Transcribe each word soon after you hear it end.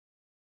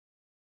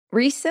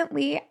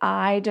Recently,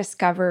 I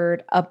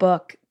discovered a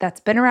book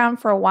that's been around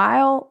for a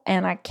while,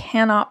 and I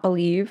cannot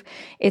believe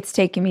it's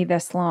taken me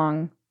this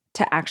long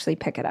to actually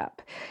pick it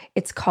up.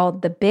 It's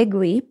called The Big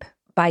Leap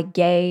by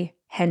Gay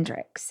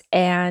Hendricks.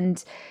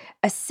 And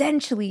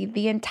essentially,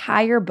 the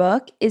entire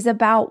book is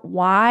about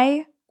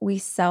why we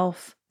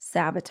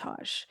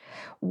self-sabotage,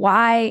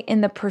 why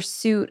in the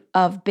pursuit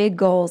of big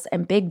goals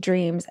and big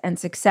dreams and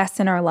success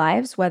in our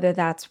lives, whether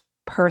that's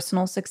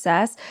personal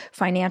success,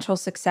 financial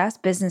success,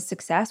 business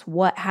success,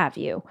 what have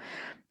you.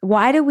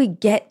 Why do we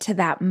get to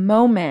that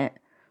moment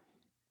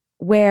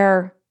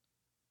where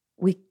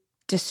we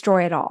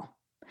destroy it all?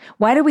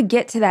 Why do we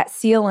get to that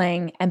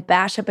ceiling and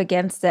bash up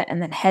against it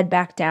and then head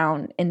back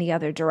down in the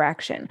other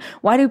direction?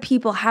 Why do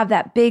people have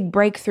that big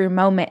breakthrough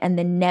moment and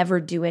then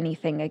never do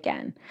anything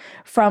again?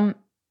 From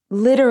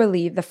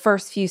literally the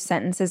first few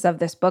sentences of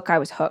this book, I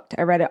was hooked.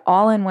 I read it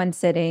all in one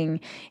sitting.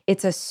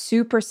 It's a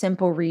super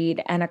simple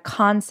read and a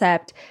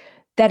concept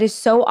that is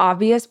so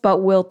obvious, but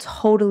will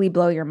totally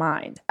blow your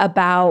mind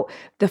about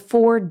the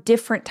 4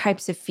 different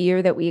types of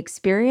fear that we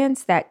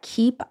experience that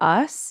keep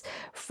us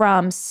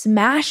from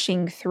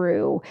smashing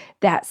through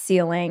that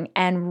ceiling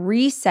and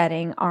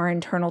resetting our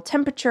internal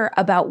temperature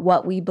about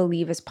what we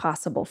believe is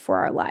possible for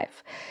our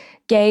life.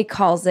 Gay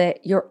calls it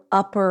your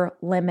upper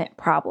limit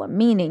problem,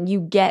 meaning you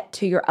get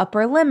to your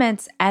upper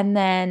limits and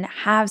then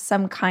have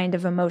some kind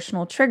of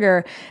emotional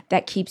trigger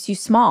that keeps you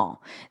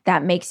small,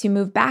 that makes you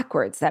move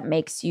backwards, that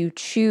makes you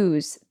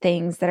choose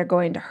things that are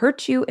going to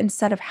hurt you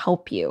instead of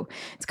help you.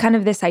 It's kind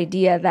of this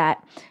idea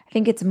that I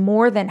think it's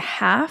more than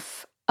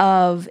half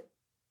of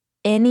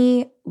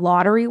any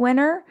lottery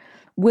winner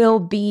will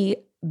be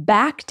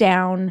back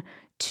down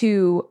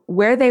to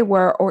where they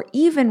were or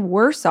even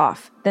worse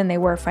off than they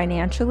were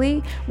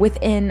financially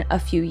within a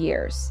few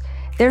years.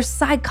 There's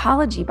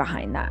psychology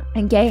behind that.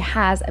 And Gay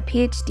has a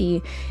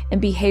PhD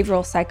in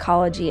behavioral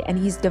psychology, and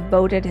he's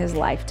devoted his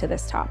life to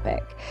this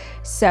topic.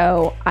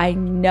 So I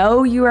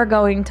know you are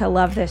going to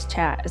love this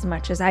chat as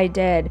much as I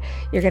did.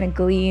 You're going to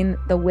glean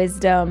the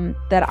wisdom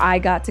that I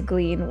got to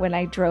glean when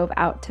I drove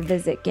out to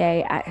visit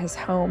Gay at his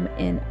home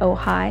in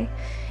Ojai.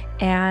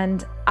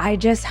 And I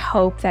just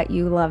hope that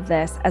you love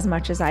this as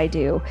much as I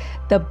do.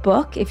 The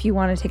book, if you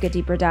want to take a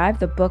deeper dive,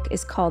 the book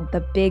is called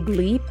The Big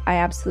Leap. I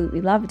absolutely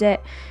loved it.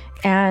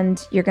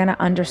 And you're going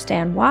to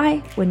understand why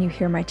when you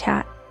hear my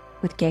chat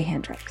with Gay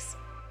Hendricks.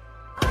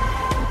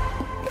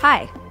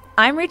 Hi,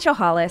 I'm Rachel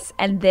Hollis,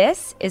 and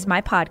this is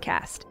my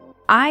podcast.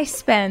 I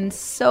spend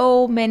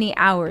so many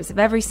hours of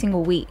every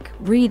single week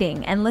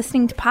reading and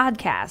listening to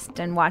podcasts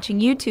and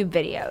watching YouTube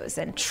videos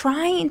and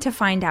trying to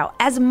find out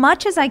as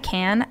much as I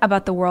can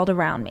about the world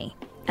around me.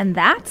 And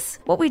that's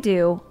what we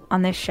do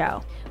on this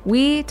show.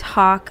 We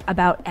talk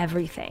about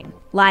everything,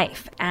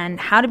 life and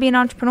how to be an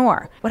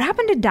entrepreneur. What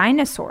happened to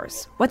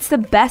dinosaurs? What's the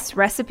best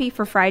recipe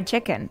for fried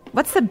chicken?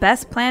 What's the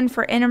best plan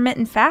for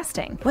intermittent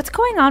fasting? What's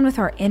going on with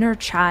our inner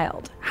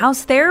child?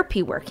 How's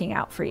therapy working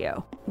out for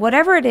you?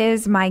 Whatever it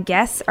is my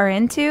guests are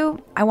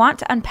into, I want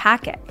to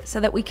unpack it so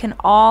that we can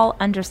all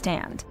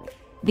understand.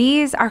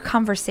 These are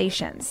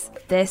conversations.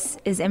 This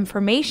is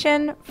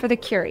information for the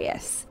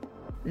curious.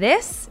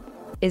 This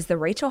is the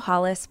Rachel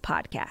Hollis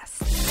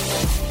Podcast.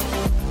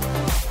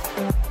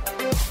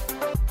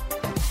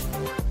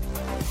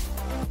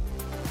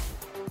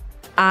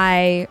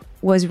 I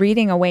was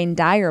reading a Wayne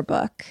Dyer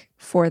book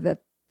for the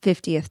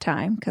 50th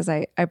time because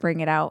I bring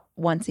it out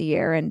once a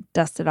year and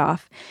dust it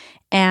off.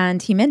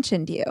 And he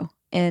mentioned you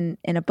in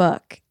a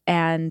book.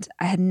 And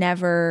I had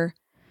never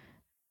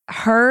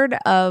heard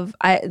of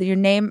your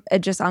name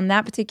just on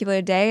that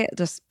particular day. It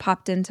just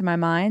popped into my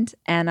mind.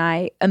 And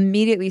I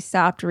immediately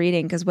stopped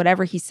reading because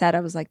whatever he said,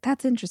 I was like,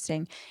 that's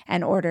interesting,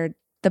 and ordered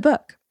the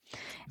book.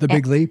 The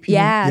Big Leap?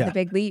 Yeah, The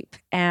Big Leap.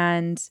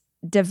 And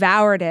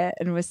devoured it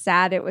and was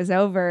sad it was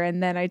over.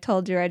 And then I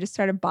told you I just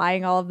started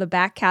buying all of the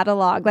back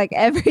catalog, like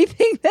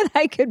everything that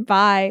I could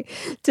buy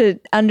to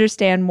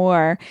understand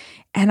more.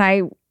 And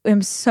I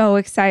am so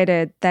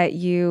excited that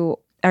you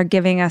are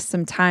giving us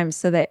some time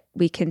so that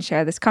we can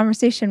share this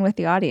conversation with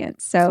the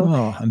audience.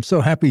 So, I'm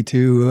so happy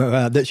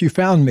to that you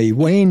found me.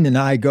 Wayne and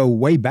I go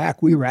way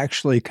back. We were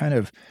actually kind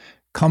of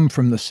come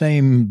from the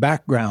same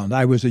background.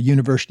 I was a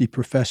university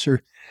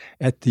professor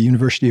at the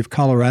University of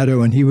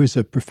Colorado, and he was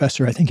a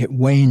professor, I think, at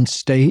Wayne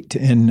State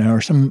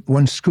or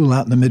one school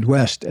out in the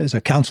Midwest as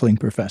a counseling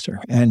professor.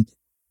 And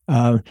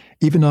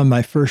even on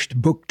my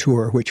first book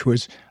tour, which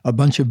was a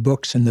bunch of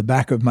books in the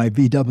back of my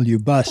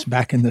VW bus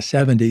back in the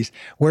 70s,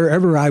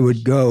 wherever I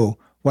would go,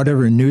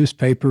 whatever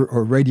newspaper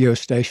or radio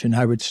station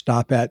I would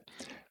stop at,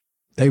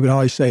 they would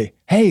always say,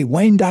 "Hey,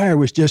 Wayne Dyer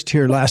was just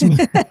here last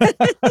night."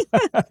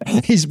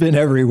 He's been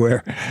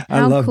everywhere.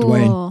 I loved cool.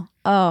 Wayne.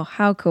 Oh,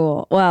 how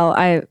cool. Well,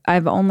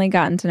 I've only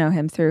gotten to know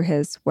him through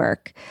his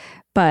work,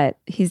 but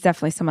he's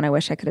definitely someone I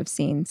wish I could have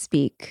seen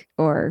speak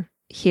or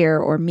hear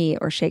or meet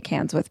or shake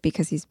hands with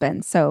because he's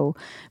been so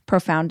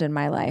profound in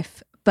my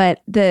life.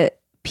 But the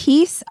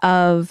piece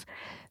of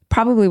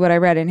probably what I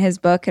read in his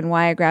book and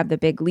why I grabbed The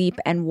Big Leap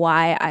and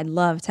why I'd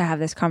love to have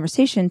this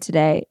conversation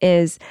today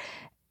is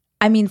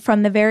I mean,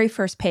 from the very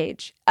first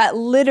page,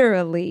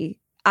 literally,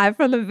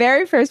 from the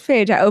very first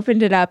page, I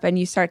opened it up and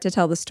you start to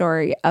tell the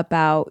story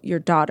about your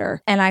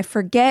daughter. And I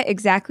forget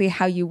exactly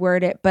how you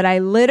word it, but I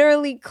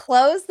literally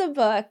closed the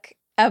book,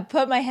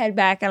 put my head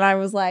back, and I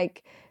was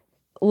like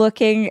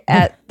looking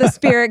at the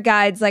spirit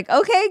guides like,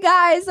 okay,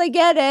 guys, I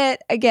get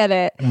it. I get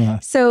it. Yeah.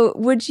 So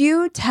would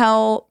you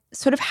tell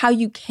sort of how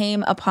you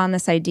came upon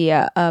this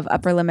idea of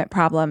upper limit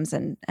problems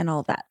and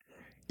all that?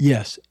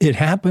 Yes, it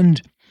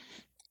happened.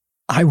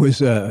 I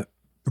was a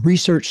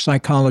research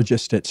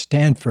psychologist at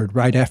Stanford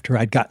right after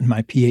I'd gotten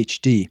my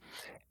PhD.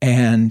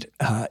 And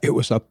it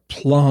was a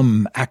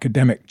plum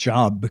academic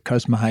job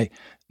because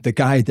the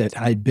guy that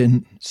I'd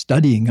been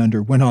studying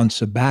under went on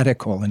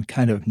sabbatical and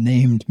kind of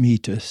named me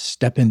to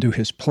step into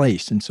his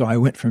place. And so I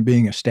went from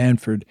being a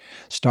Stanford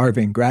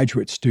starving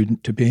graduate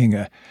student to being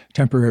a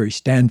temporary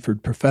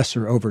Stanford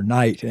professor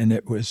overnight. And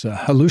it was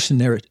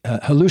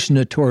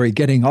hallucinatory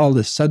getting all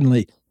this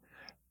suddenly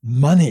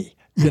money,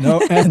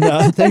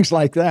 and things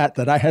like that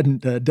I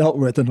hadn't dealt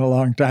with in a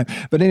long time.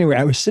 But anyway,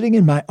 I was sitting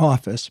in my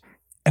office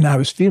and I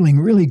was feeling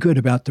really good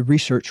about the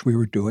research we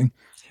were doing.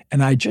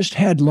 And I just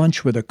had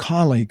lunch with a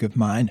colleague of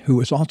mine who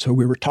was also,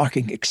 we were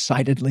talking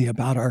excitedly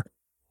about our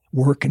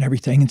work and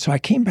everything. And so I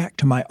came back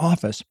to my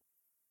office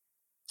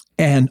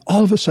and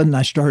all of a sudden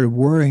I started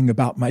worrying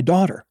about my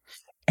daughter.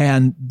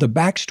 And the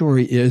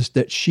backstory is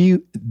that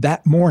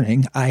that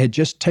morning, I had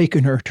just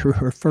taken her to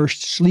her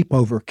first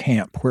sleepover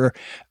camp where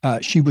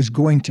she was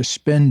going to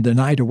spend the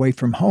night away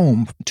from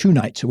home, 2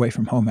 nights away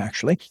from home,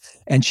 actually.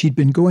 And she'd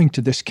been going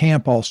to this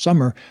camp all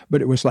summer,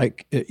 but it was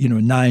like,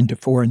 9 to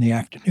 4 in the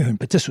afternoon.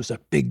 But this was a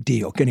big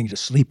deal, getting to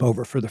sleep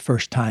over for the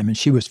first time. And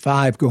she was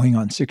 5 going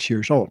on 6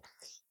 years old.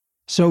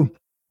 So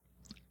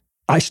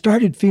I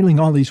started feeling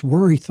all these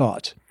worry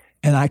thoughts.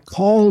 And I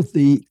called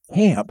the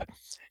camp.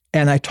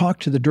 And I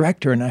talked to the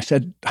director and I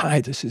said, hi,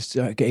 this is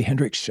Gay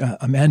Hendricks,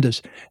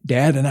 Amanda's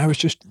dad. And I was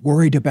just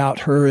worried about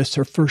her. It's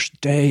her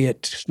first day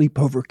at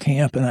sleepover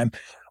camp. And I'm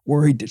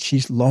worried that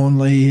she's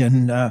lonely.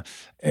 And, and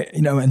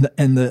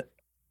the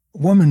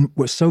woman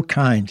was so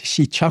kind.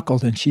 She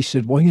chuckled and she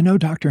said, well,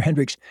 Dr.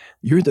 Hendricks,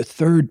 you're the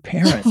third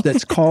parent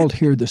that's called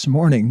here this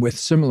morning with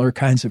similar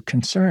kinds of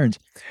concerns.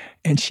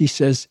 And she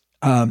said,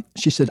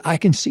 I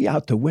can see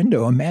out the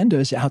window. Amanda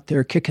is out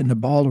there kicking the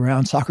ball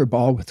around, soccer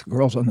ball with the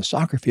girls on the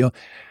soccer field.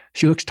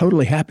 She looks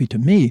totally happy to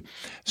me.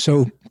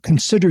 So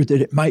consider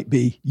that it might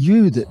be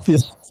you that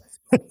feels,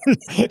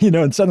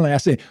 and suddenly I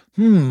say,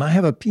 I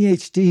have a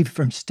PhD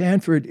from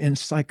Stanford in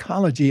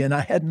psychology, and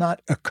I had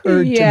not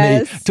occurred to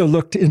me to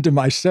look into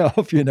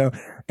myself,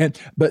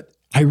 but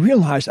I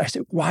realized, I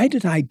said, why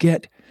did I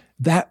get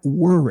that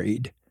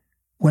worried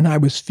when I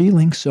was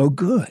feeling so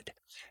good?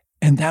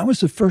 And that was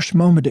the first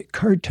moment it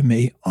occurred to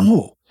me,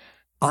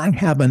 I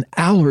have an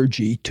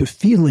allergy to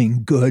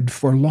feeling good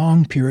for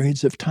long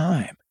periods of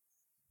time.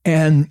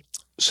 And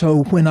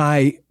so when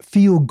I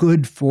feel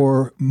good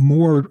for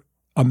more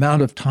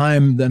amount of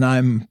time than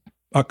I'm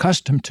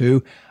accustomed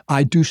to,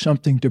 I do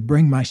something to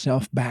bring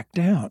myself back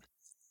down.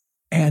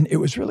 And it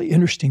was really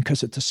interesting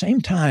because at the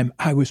same time,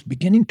 I was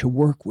beginning to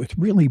work with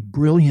really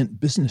brilliant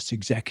business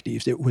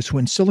executives. It was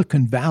when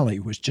Silicon Valley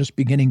was just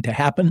beginning to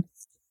happen.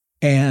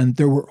 And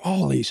there were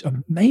all these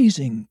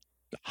amazing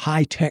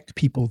high-tech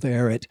people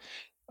there at,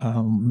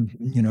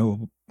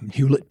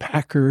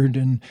 Hewlett-Packard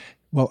and,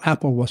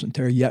 Apple wasn't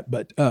there yet,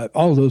 but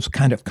all those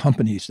kind of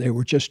companies, they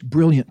were just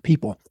brilliant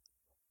people.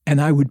 And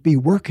I would be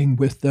working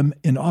with them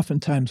and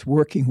oftentimes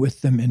working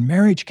with them in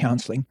marriage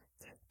counseling.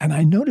 And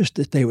I noticed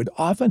that they would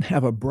often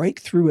have a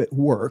breakthrough at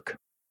work,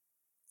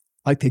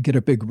 like they get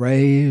a big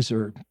raise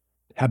or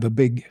have a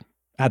big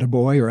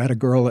attaboy or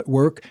attagirl at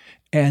work.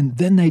 And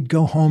then they'd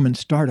go home and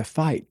start a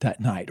fight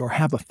that night or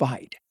have a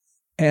fight.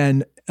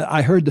 And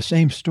I heard the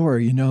same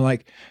story,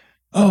 like,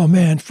 oh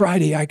man,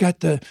 Friday, I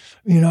got the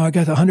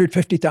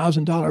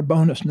 $150,000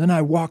 bonus. And then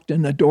I walked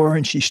in the door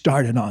and she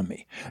started on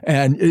me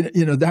and,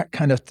 that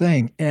kind of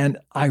thing. And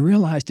I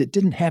realized it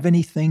didn't have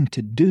anything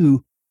to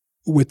do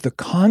with the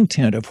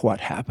content of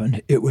what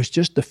happened. It was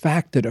just the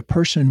fact that a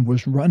person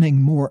was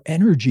running more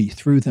energy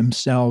through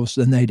themselves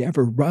than they'd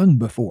ever run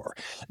before.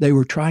 They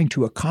were trying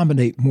to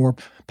accommodate more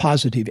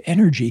positive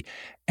energy,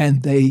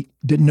 and they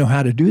didn't know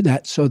how to do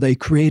that. So they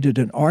created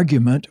an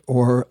argument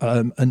or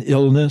an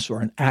illness or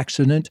an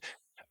accident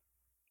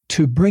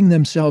to bring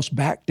themselves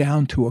back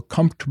down to a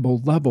comfortable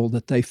level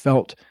that they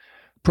felt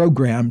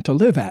programmed to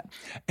live at.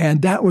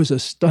 And that was a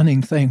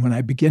stunning thing when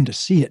I began to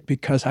see it,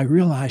 because I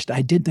realized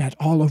I did that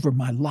all over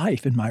my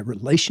life in my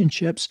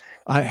relationships.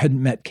 I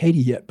hadn't met Katie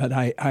yet, but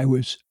I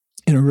was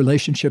in a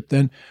relationship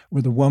then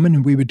with a woman,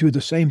 and we would do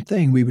the same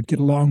thing. We would get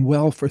along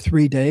well for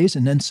 3 days,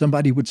 and then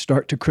somebody would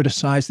start to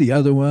criticize the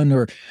other one,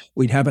 or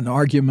we'd have an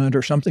argument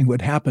or something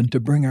would happen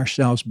to bring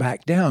ourselves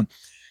back down.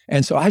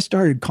 And so I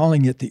started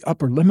calling it the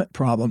upper limit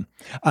problem.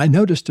 I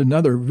noticed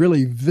another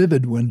really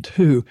vivid one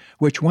too,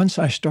 which once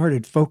I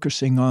started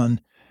focusing on,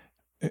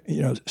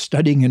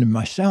 studying it in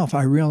myself,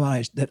 I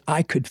realized that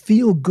I could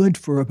feel good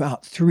for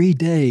about 3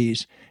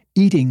 days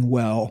eating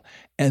well,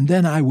 and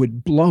then I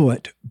would blow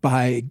it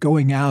by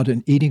going out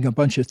and eating a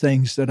bunch of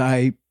things that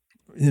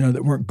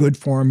that weren't good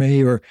for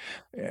me, or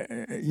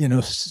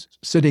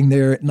sitting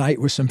there at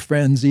night with some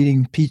friends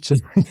eating pizza,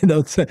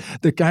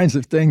 the kinds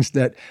of things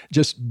that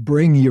just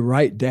bring you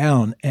right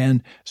down.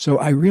 And so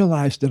I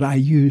realized that I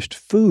used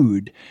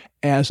food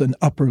as an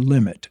upper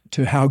limit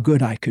to how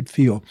good I could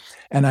feel.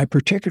 And I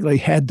particularly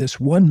had this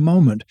one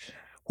moment,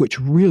 which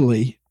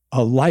really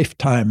a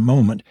lifetime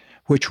moment,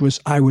 which was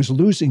I was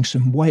losing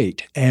some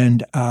weight,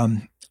 and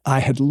I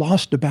had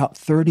lost about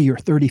 30 or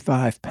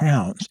 35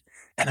 pounds.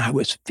 And I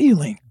was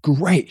feeling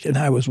great. And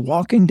I was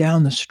walking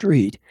down the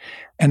street,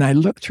 and I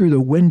looked through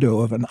the window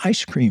of an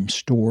ice cream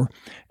store,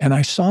 and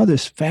I saw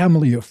this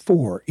family of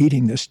four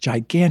eating this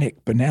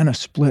gigantic banana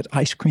split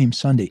ice cream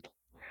sundae.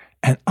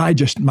 And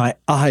my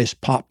eyes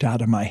popped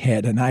out of my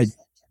head, and I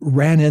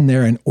ran in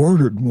there and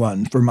ordered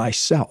one for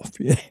myself,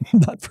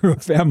 not for a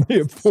family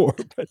of four,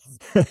 but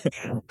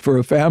for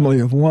a family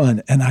of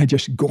one. And I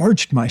just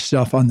gorged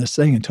myself on this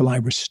thing until I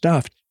was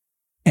stuffed.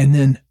 And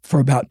then for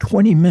about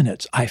 20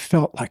 minutes, I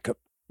felt like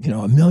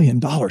 $1 million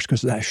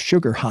because of that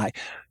sugar high.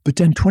 But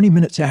then 20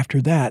 minutes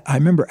after that, I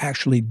remember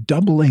actually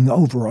doubling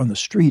over on the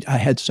street. I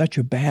had such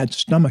a bad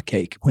stomach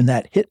ache when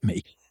that hit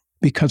me,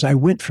 because I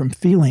went from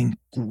feeling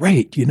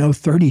great,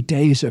 30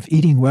 days of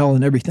eating well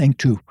and everything,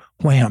 to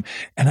wham.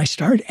 And I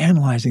started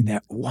analyzing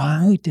that.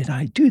 Why did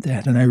I do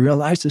that? And I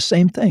realized the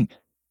same thing.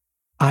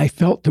 I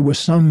felt there was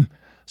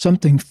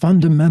something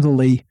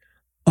fundamentally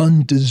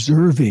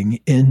undeserving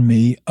in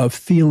me of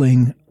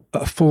feeling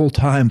a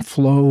full-time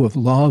flow of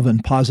love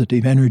and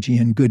positive energy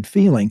and good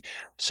feeling.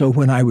 So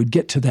when I would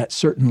get to that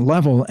certain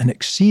level and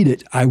exceed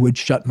it, I would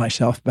shut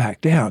myself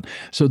back down.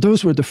 So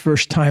those were the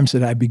first times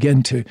that I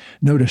began to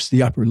notice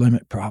the upper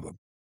limit problem.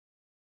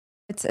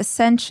 It's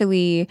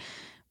essentially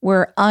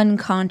we're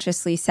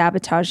unconsciously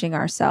sabotaging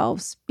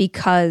ourselves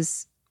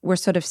because we're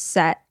sort of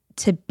set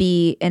to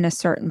be in a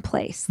certain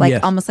place, like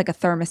Yes. almost like a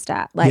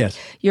thermostat. Like Yes.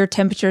 your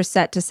temperature is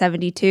set to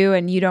 72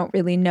 and you don't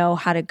really know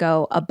how to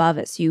go above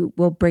it. So you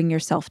will bring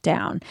yourself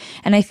down.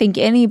 And I think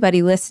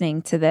anybody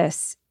listening to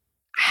this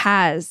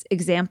has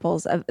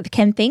examples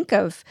can think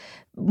of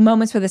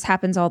moments where this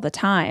happens all the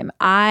time.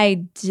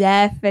 I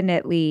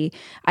definitely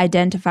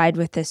identified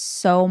with this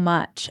so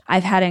much.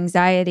 I've had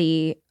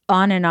anxiety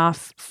on and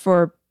off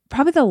for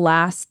probably the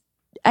last,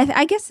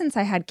 I guess, since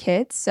I had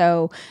kids,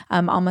 so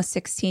almost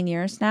 16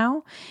 years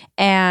now.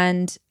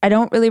 And I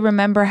don't really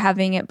remember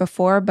having it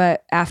before,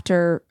 but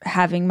after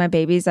having my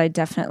babies, I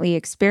definitely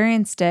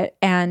experienced it.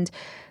 And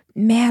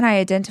man, I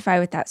identify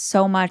with that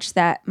so much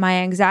that my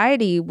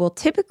anxiety will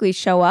typically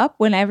show up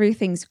when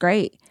everything's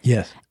great.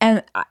 Yes.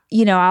 And,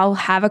 I'll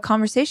have a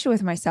conversation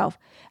with myself.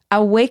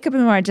 I'll wake up in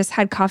the morning. I just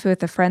had coffee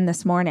with a friend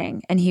this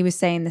morning, and he was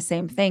saying the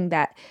same thing,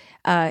 that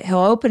he'll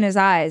open his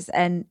eyes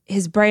and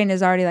his brain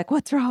is already like,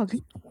 what's wrong?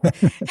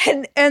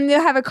 and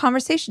they'll have a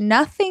conversation.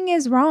 Nothing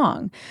is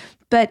wrong.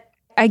 But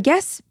I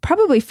guess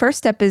probably first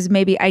step is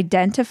maybe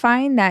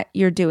identifying that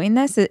you're doing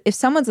this. If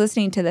someone's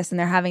listening to this and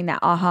they're having that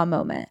aha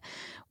moment,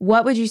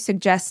 what would you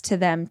suggest to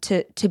them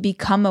to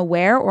become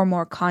aware or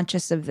more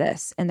conscious of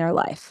this in their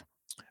life?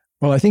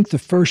 Well, I think the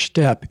first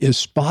step is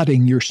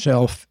spotting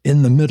yourself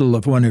in the middle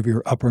of one of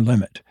your upper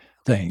limit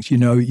things.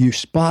 You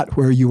spot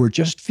where you were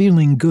just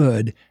feeling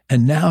good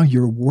and now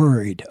you're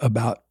worried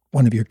about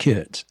one of your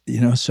kids,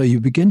 so you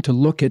begin to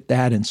look at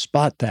that and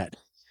spot that.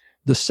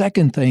 The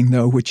second thing,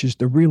 though, which is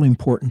the really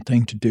important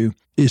thing to do,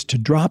 is to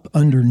drop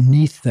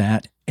underneath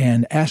that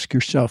and ask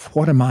yourself,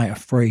 what am I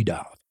afraid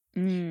of?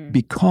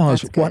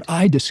 Because what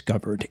I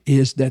discovered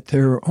is that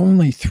there are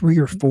only 3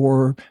 or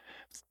 4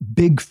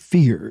 big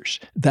fears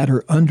that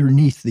are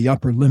underneath the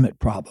upper limit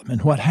problem.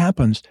 And what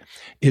happens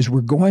is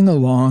we're going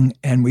along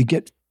and we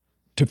get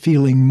to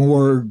feeling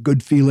more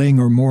good feeling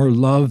or more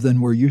love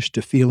than we're used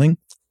to feeling,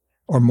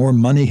 or more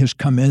money has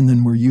come in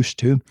than we're used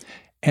to.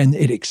 And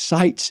it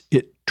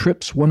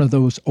trips one of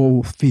those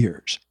old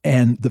fears.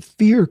 And the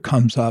fear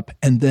comes up,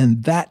 and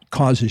then that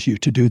causes you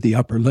to do the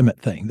upper limit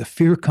thing. The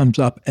fear comes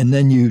up, and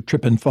then you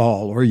trip and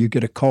fall, or you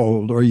get a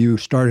cold, or you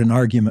start an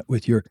argument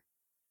with your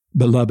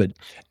beloved.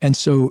 And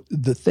so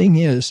the thing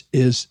is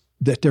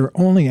that there are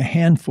only a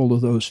handful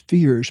of those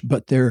fears,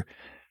 but they're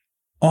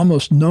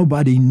almost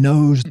nobody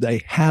knows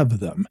they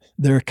have them.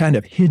 They're kind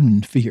of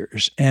hidden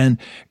fears. And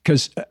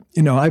because,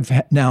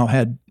 I've now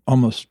had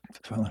almost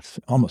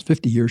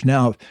 50 years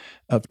now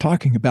of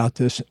talking about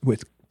this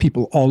with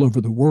people all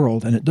over the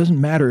world. And it doesn't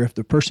matter if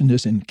the person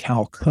is in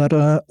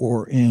Calcutta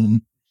or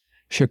in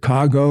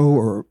Chicago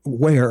or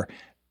where,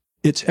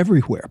 it's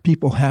everywhere.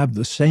 People have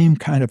the same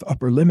kind of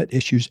upper limit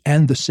issues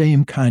and the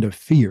same kind of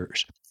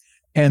fears.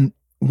 And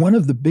one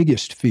of the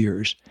biggest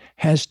fears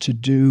has to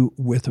do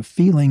with a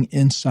feeling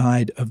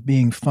inside of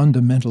being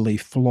fundamentally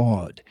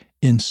flawed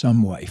in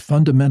some way,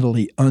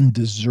 fundamentally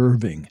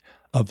undeserving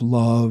of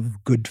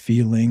love, good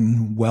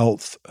feeling,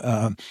 wealth,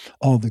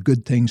 all the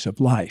good things of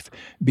life,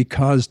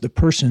 because the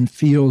person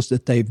feels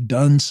that they've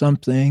done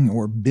something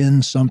or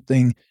been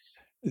something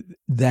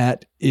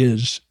that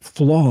is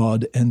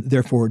flawed and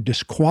therefore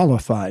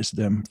disqualifies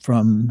them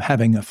from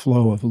having a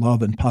flow of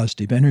love and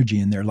positive energy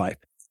in their life.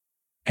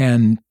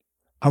 And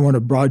I want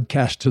to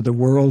broadcast to the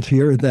world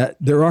here that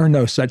there are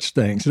no such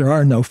things. There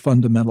are no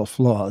fundamental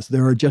flaws.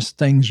 There are just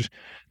things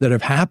that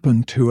have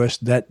happened to us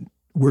that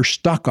we're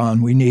stuck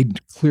on. We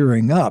need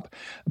clearing up,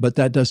 but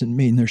that doesn't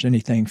mean there's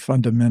anything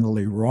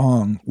fundamentally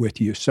wrong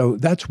with you. So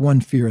that's one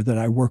fear that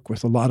I work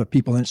with a lot of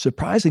people. And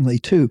surprisingly,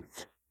 too,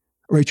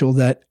 Rachel,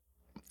 that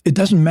it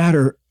doesn't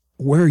matter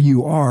where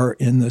you are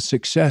in the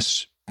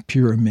success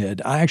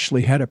pyramid. I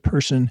actually had a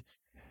person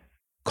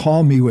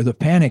call me with a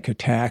panic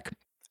attack,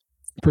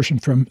 a person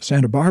from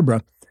Santa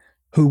Barbara,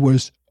 who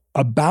was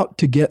about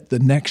to get the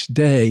next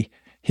day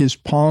his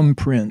palm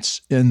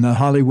prints in the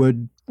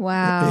Hollywood,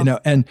 Wow.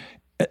 And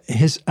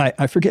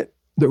I forget,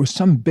 there was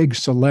some big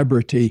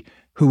celebrity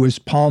whose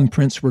palm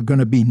prints were going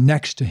to be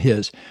next to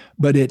his,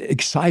 but it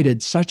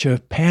excited such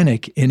a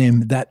panic in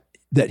him that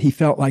he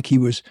felt like he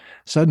was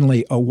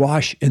suddenly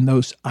awash in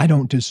those, I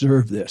don't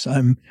deserve this.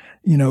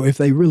 If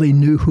they really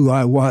knew who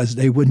I was,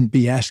 they wouldn't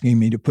be asking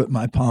me to put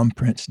my palm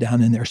prints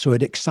down in there. So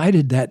it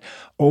excited that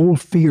old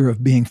fear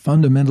of being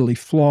fundamentally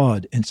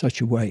flawed in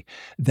such a way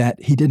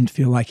that he didn't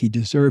feel like he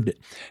deserved it.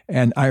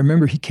 And I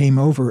remember he came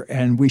over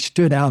and we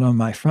stood out on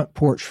my front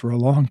porch for a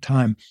long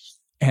time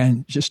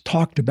and just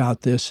talked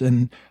about this.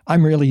 And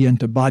I'm really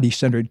into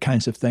body-centered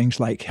kinds of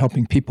things, like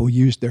helping people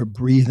use their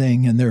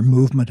breathing and their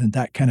movement and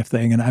that kind of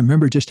thing. And I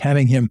remember just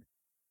having him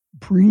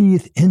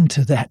breathe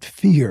into that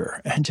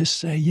fear and just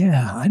say,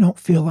 yeah, I don't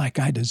feel like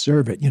I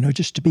deserve it,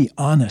 just to be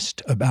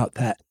honest about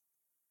that.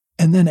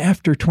 And then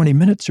after 20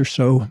 minutes or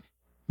so,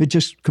 it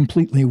just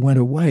completely went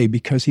away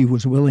because he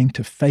was willing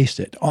to face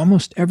it.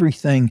 Almost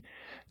everything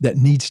that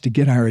needs to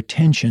get our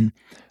attention,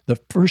 the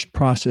first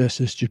process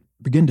is to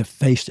begin to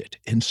face it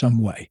in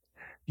some way.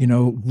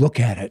 Look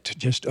at it,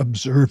 just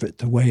observe it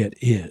the way it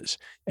is.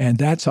 And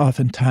that's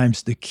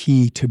oftentimes the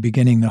key to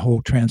beginning the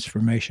whole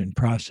transformation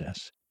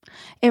process.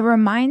 It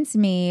reminds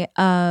me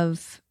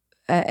of,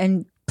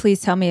 and please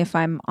tell me if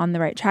I'm on the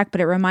right track,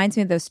 but it reminds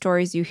me of those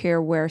stories you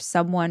hear where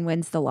someone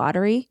wins the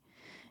lottery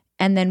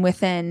and then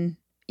within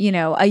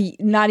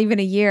not even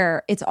a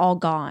year, it's all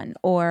gone,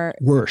 or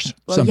worse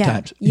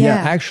sometimes. Yeah.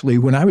 Actually,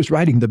 when I was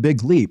writing The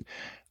Big Leap,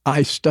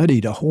 I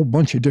studied a whole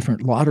bunch of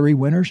different lottery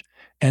winners,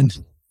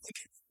 and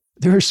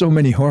there are so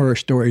many horror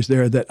stories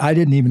there that I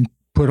didn't even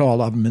put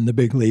all of them in The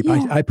Big Leap.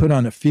 Yeah. I put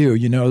on a few.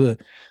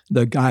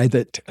 The guy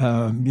that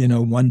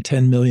won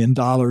 $10 million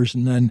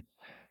and then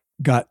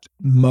got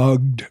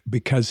mugged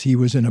because he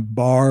was in a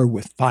bar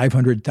with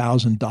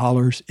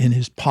 $500,000 in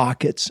his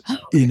pockets,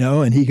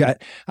 and he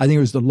got, I think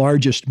it was the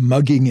largest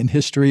mugging in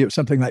history. It was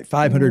something like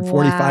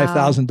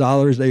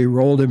 $545,000. They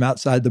rolled him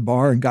outside the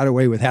bar and got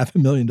away with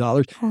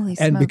 $500,000. Holy and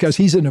smokes. Because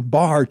he's in a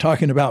bar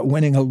talking about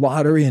winning a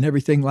lottery and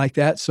everything like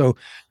that. So,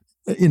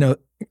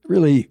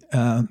 really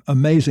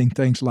amazing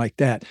things like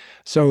that.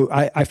 So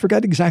I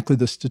forgot exactly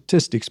the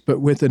statistics,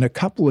 but within a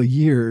couple of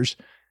years,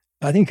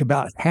 I think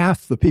about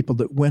half the people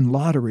that win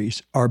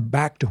lotteries are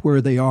back to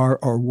where they are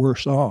or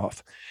worse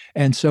off.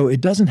 And so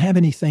it doesn't have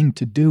anything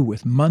to do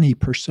with money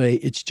per se.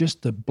 It's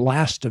just the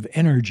blast of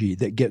energy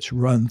that gets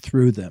run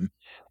through them.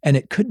 And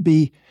it could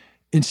be,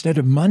 instead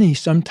of money,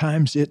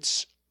 sometimes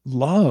it's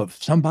love.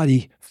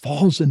 Somebody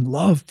falls in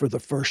love for the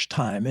first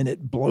time and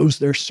it blows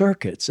their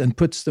circuits and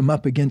puts them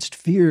up against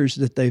fears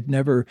that they've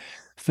never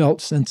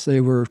felt since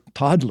they were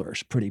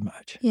toddlers, pretty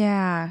much.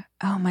 Yeah.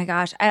 Oh my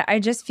gosh. I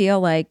just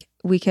feel like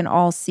we can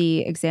all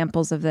see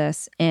examples of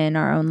this in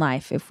our own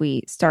life if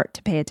we start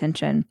to pay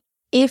attention.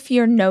 If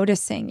you're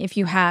noticing, if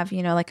you have,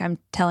 like I'm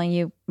telling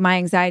you, my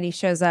anxiety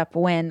shows up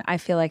when I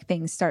feel like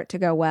things start to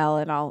go well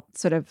and I'll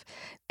sort of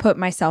put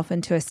myself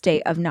into a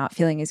state of not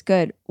feeling as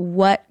good.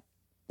 What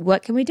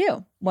can we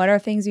do? What are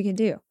things we can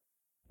do?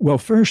 Well,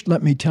 first,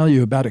 let me tell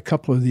you about a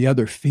couple of the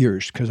other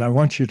fears, because I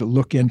want you to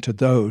look into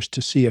those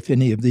to see if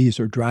any of these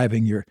are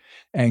driving your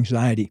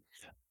anxiety.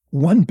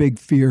 One big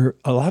fear,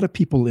 a lot of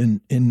people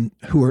in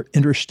who are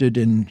interested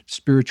in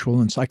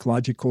spiritual and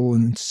psychological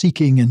and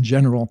seeking in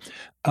general,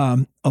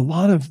 a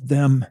lot of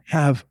them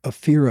have a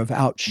fear of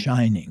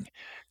outshining,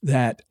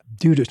 that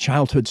due to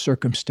childhood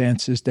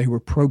circumstances, they were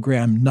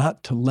programmed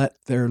not to let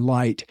their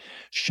light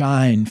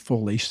shine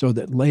fully, so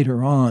that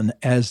later on,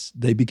 as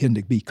they begin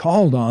to be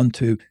called on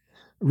to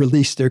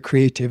release their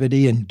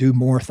creativity and do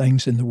more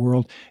things in the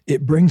world,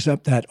 it brings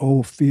up that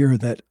old fear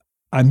that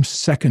I'm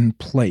second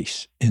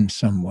place in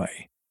some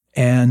way.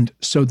 And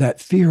so that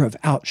fear of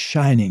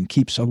outshining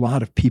keeps a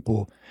lot of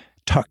people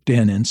tucked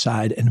in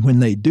inside. And when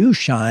they do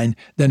shine,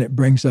 then it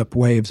brings up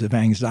waves of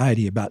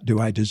anxiety about, do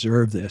I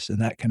deserve this,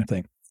 and that kind of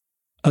thing.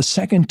 A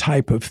second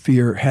type of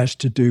fear has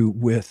to do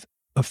with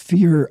a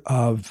fear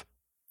of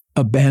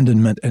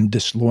abandonment and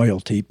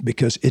disloyalty,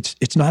 because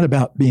it's not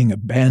about being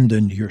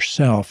abandoned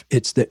yourself.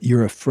 It's that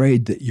you're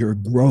afraid that your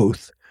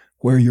growth,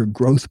 where your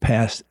growth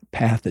path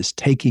is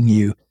taking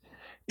you,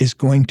 is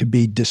going to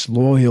be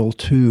disloyal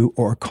to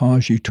or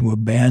cause you to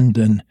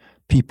abandon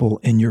people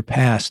in your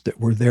past that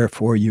were there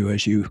for you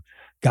as you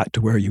got to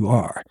where you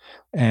are.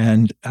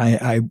 And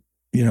I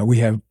we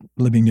have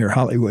living near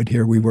Hollywood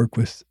here, we work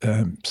with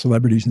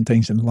celebrities and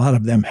things, and a lot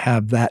of them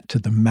have that to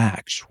the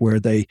max, where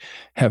they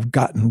have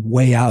gotten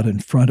way out in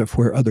front of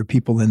where other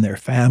people in their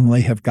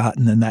family have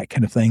gotten and that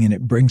kind of thing. And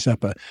it brings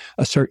up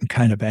a certain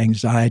kind of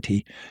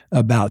anxiety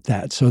about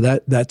that. So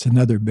that's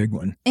another big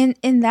one.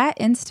 In that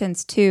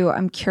instance too,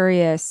 I'm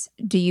curious,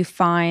 do you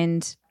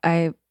find,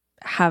 I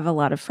have a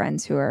lot of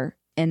friends who are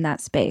in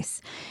that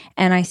space,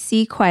 and I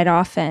see quite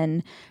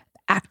often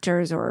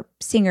actors or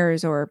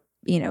singers or,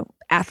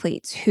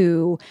 athletes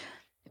who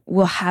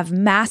will have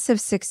massive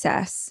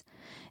success,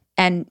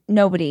 and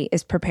nobody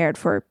is prepared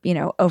for,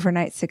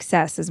 overnight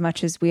success as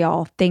much as we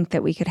all think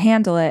that we could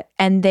handle it.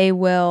 And they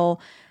will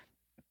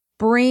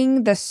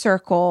bring the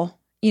circle,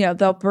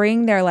 they'll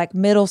bring their like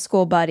middle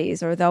school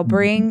buddies, or they'll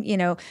bring,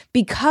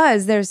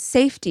 because there's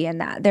safety in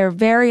that. They're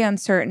very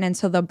uncertain. And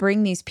so they'll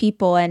bring these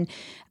people, and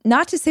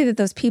not to say that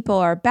those people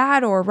are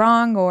bad or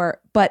wrong,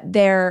 but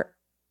they're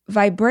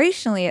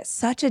vibrationally at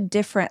such a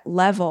different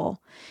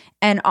level.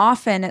 And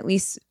often, at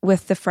least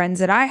with the friends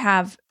that I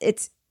have,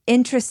 it's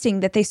interesting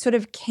that they sort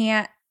of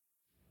can't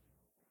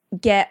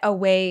get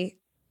away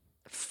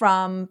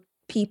from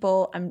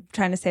people, I'm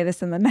trying to say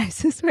this in the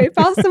nicest way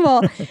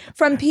possible,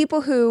 from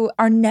people who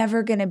are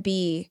never going to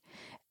be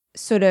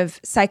sort of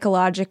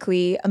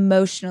psychologically,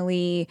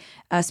 emotionally,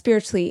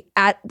 spiritually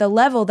at the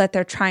level that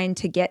they're trying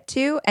to get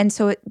to. And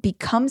so it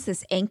becomes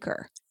this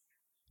anchor.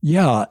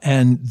 Yeah,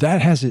 and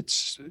that has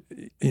its,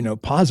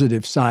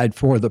 positive side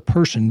for the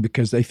person,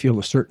 because they feel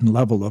a certain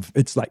level of,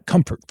 it's like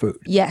comfort food.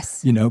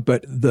 Yes.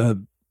 But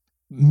the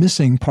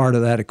missing part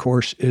of that, of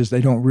course, is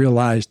they don't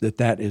realize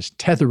that is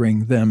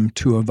tethering them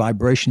to a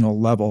vibrational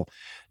level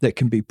that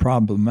can be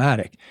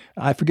problematic.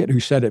 I forget who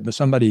said it, but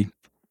somebody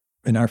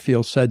in our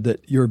field said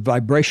that your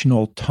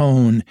vibrational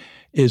tone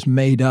is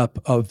made up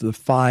of the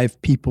 5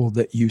 people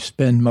that you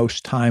spend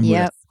most time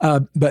with.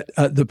 But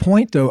the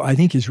point, though, I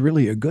think is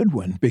really a good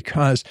one,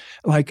 because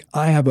like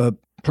I have a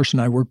person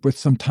I work with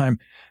sometime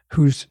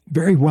who's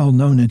very well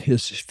known in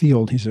his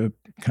field. He's a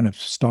kind of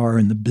star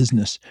in the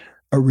business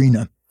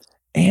arena.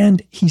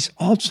 And he's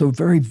also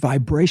very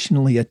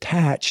vibrationally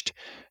attached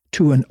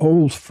to an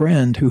old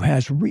friend who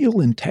has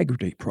real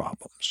integrity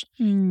problems.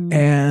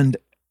 And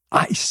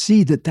I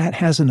see that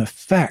has an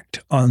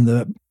effect on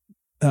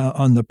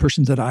the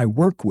person that I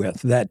work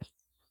with, that,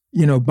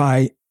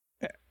 by,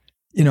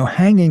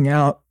 hanging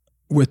out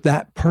with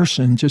that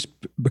person just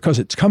because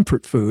it's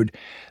comfort food,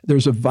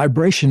 there's a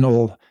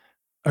vibrational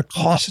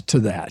cost to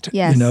that,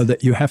 yes.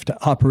 That you have to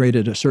operate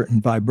at a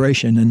certain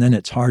vibration, and then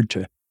it's hard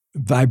to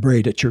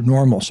vibrate at your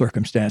normal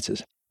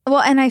circumstances.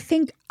 Well, and I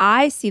think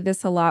I see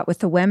this a lot with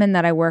the women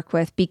that I work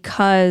with,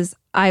 because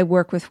I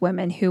work with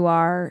women who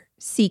are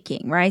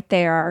seeking, right?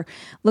 They are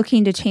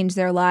looking to change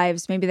their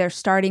lives. Maybe they're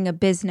starting a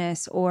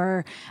business,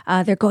 or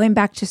they're going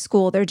back to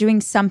school. They're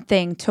doing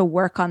something to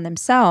work on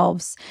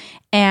themselves.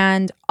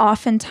 And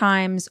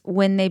oftentimes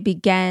when they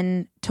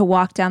begin to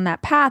walk down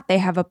that path, they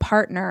have a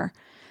partner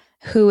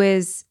who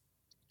is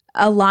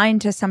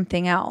aligned to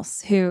something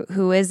else,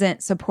 who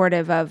isn't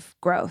supportive of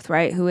growth,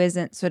 right? Who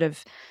isn't sort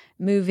of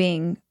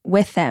moving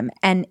with them.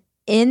 And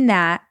in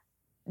that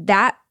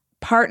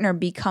partner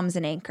becomes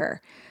an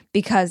anchor,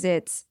 because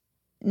it's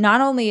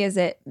not only is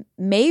it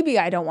maybe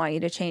I don't want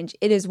you to change,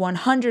 it is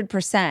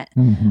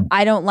 100%.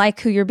 I don't like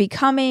who you're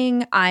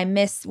becoming. I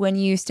miss when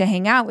you used to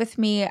hang out with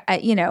me,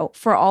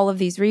 for all of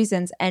these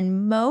reasons.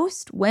 And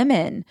most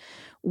women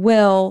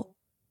will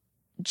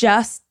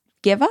just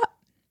give up.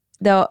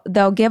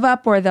 They'll give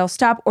up, or they'll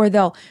stop, or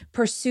they'll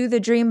pursue the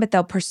dream, but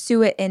they'll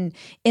pursue it in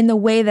the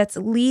way that's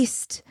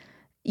least,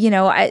 they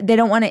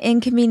don't want to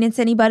inconvenience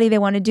anybody. They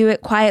want to do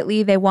it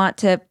quietly. They want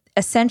to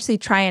essentially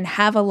try and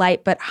have a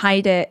light, but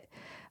hide it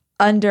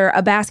under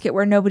a basket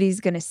where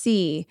nobody's going to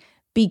see,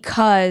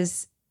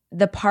 because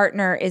the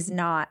partner is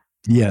not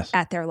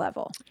at their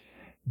level.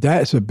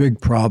 That's a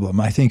big problem,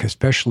 I think,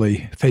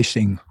 especially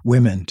facing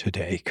women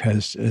today,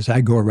 because as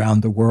I go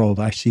around the world,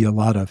 I see a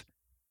lot of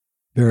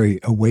very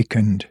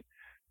awakened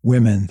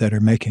women that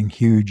are making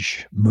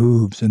huge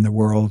moves in the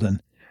world.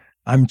 And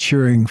I'm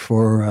cheering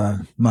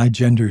for my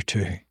gender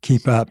to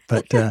keep up,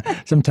 but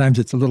sometimes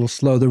it's a little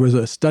slow. There was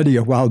a study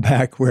a while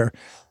back where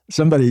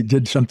somebody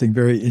did something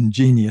very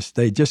ingenious.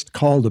 They just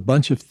called a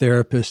bunch of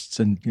therapists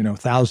and,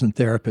 1,000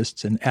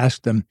 therapists, and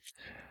asked them,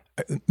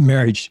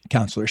 marriage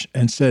counselors,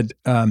 and said,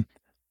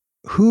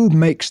 who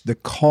makes the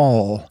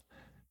call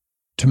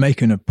to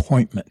make an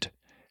appointment?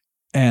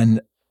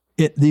 And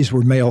these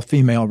were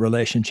male-female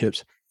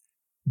relationships.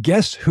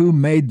 Guess who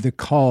made the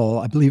call?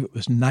 I believe it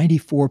was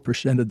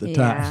 94% of the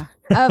time.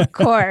 Of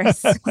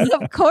course.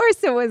 Of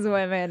course it was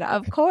women.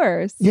 Of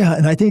course. Yeah.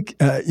 And I think,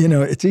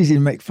 it's easy to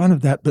make fun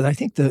of that. But I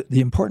think the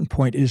important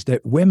point is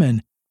that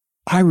women,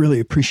 I really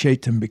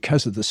appreciate them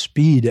because of the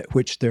speed at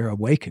which they're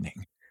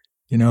awakening.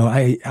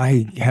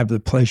 I have the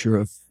pleasure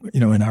of,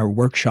 in our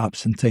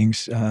workshops and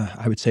things,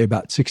 I would say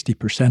about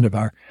 60% of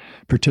our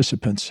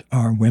participants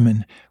are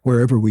women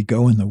wherever we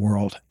go in the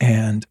world.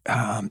 And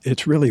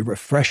it's really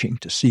refreshing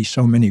to see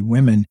so many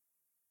women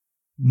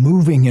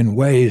moving in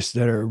ways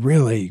that are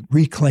really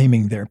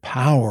reclaiming their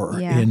power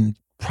Yeah. in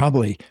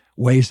probably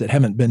ways that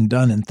haven't been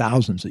done in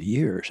thousands of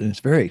years. And it's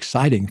very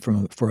exciting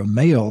for a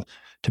male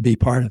to be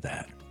part of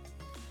that.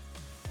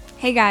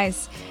 Hey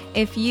guys,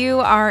 if you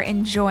are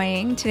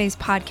enjoying today's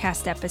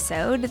podcast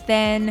episode,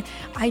 then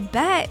I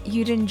bet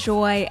you'd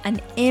enjoy an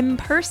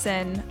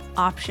in-person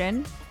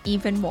option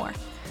even more.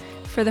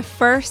 For the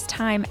first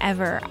time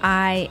ever,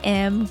 I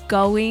am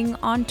going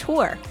on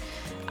tour.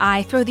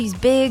 I throw these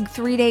big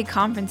 3-day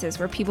conferences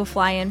where people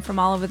fly in from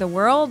all over the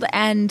world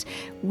and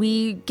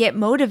we get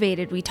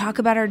motivated. We talk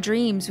about our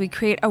dreams. We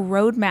create a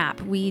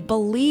roadmap. We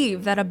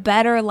believe that a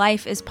better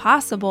life is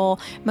possible,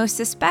 most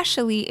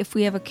especially if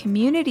we have a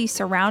community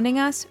surrounding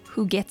us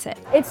who gets it.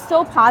 It's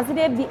so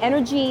positive. The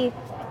energy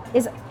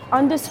is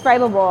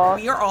undescribable.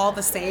 We are all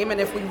the same, and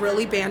if we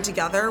really band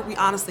together, we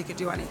honestly could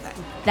do anything.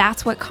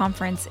 That's what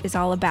conference is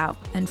all about.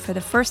 And for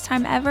the first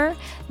time ever,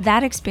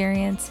 that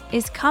experience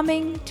is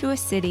coming to a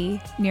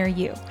city near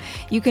you.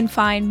 You can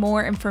find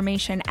more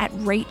information at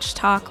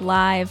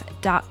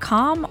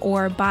rachtalklive.com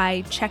or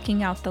by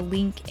checking out the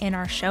link in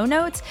our show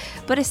notes.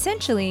 But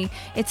essentially,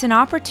 it's an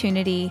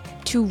opportunity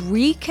to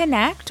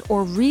reconnect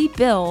or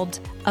rebuild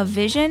a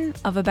vision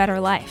of a better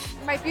life.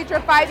 My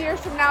future 5 years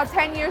from now,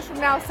 10 years from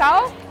now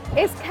self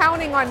is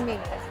counting on me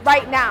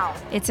right now.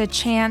 It's a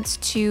chance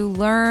to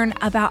learn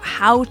about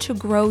how to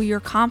grow your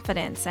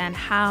confidence and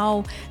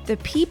how the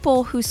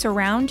people who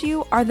surround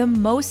you are the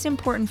most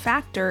important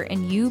factor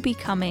in you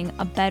becoming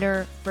a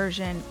better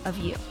version of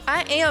you.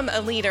 I am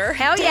a leader.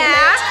 Hell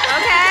yeah.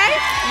 Okay.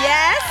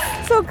 Yes.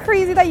 It's so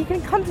crazy that you can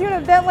come to an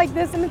event like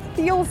this and it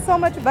feels so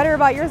much better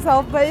about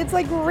yourself, but it's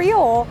like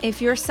real.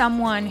 If you're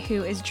someone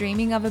who is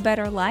dreaming of a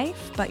better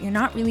life, but you're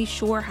not really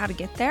sure how to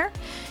get there,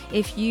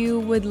 if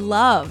you would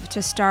love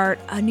to start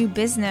a new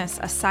business,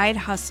 a side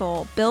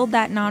hustle, build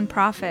that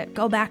nonprofit,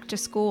 go back to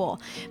school,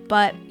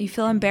 but you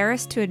feel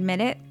embarrassed to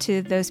admit it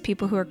to those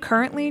people who are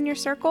currently in your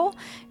circle,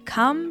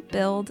 come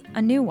build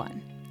a new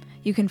one.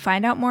 You can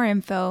find out more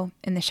info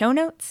in the show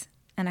notes,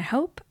 and I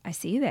hope I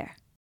see you there.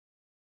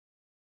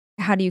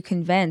 How do you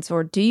convince,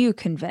 or do you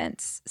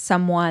convince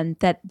someone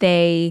that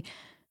they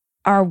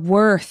are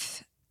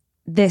worth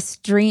this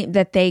dream,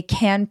 that they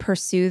can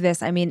pursue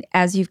this? I mean,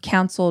 as you've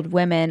counseled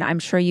women, I'm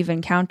sure you've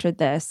encountered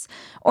this,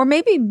 or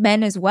maybe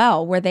men as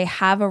well, where they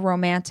have a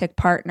romantic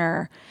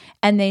partner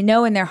and they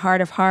know in their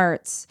heart of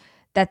hearts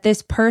that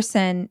this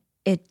person,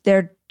 you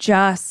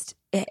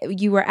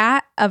were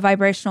at a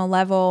vibrational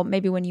level,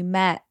 maybe when you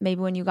met, maybe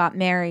when you got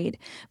married.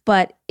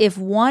 But if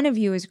one of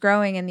you is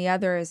growing and the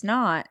other is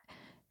not,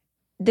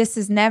 this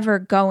is never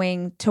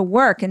going to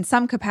work. In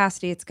some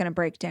capacity, it's going to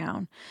break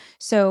down.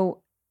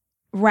 So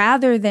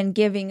rather than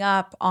giving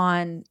up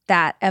on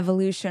that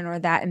evolution or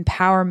that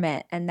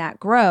empowerment and that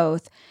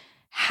growth,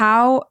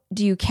 how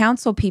do you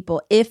counsel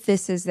people, if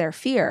this is their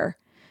fear,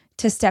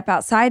 to step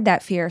outside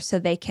that fear so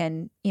they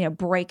can,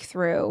 break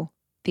through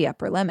the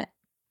upper limit?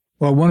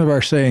 Well, one of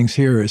our sayings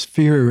here is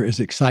fear is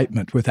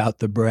excitement without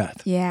the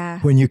breath. Yeah.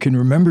 When you can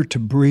remember to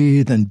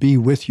breathe and be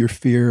with your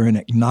fear and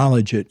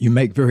acknowledge it, you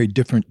make very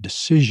different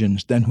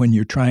decisions than when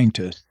you're trying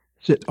to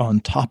sit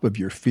on top of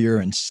your fear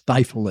and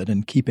stifle it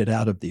and keep it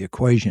out of the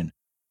equation.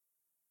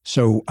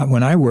 So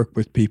when I work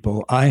with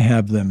people, I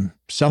have them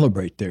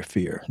celebrate their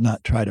fear,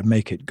 not try to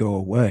make it go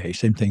away.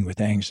 Same thing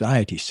with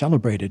anxiety.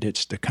 Celebrate it.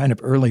 It's the kind of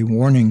early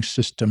warning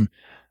system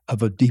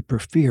of a deeper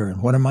fear.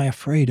 And what am I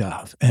afraid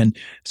of? And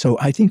so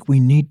I think we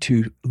need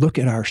to look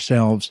at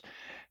ourselves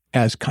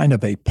as kind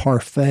of a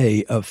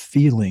parfait of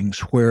feelings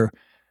where,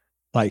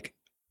 like,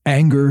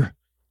 anger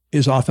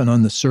is often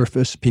on the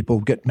surface. People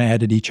get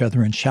mad at each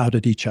other and shout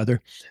at each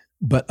other.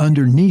 But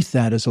underneath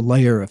that is a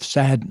layer of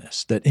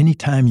sadness, that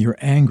anytime you're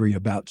angry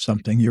about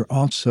something, you're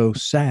also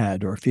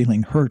sad or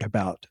feeling hurt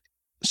about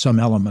some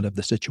element of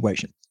the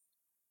situation.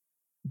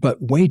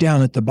 But way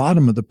down at the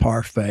bottom of the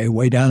parfait,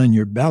 way down in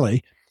your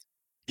belly,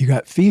 you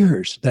got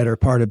fears that are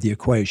part of the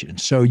equation.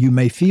 So you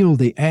may feel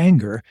the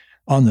anger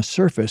on the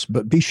surface,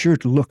 but be sure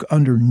to look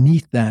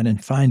underneath that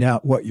and find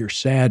out what you're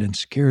sad and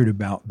scared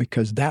about,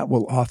 because that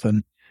will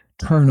often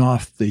turn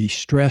off the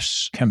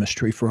stress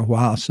chemistry for a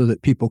while so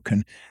that people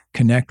can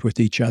connect with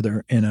each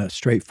other in a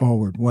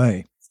straightforward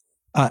way.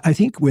 I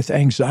think with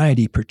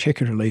anxiety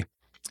particularly,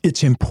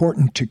 it's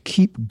important to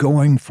keep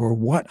going for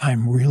what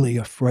I'm really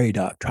afraid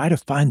of. Try to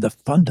find the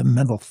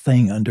fundamental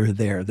thing under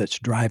there that's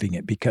driving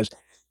it, because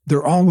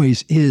there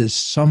always is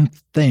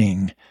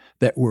something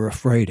that we're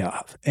afraid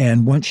of.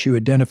 And once you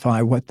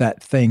identify what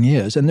that thing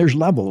is, and there's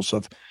levels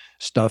of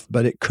stuff,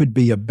 but it could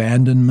be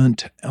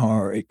abandonment,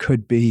 or it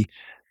could be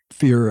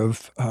fear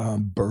of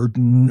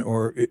burden,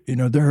 or,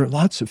 there are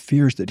lots of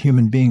fears that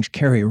human beings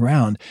carry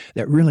around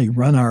that really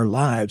run our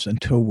lives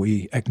until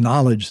we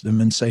acknowledge them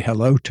and say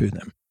hello to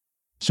them.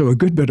 So a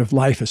good bit of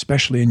life,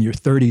 especially in your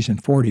 30s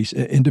and 40s,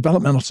 in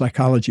developmental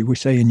psychology, we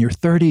say in your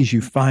 30s, you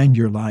find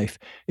your life,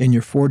 in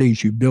your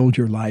 40s, you build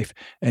your life,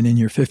 and in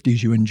your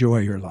 50s, you enjoy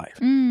your life.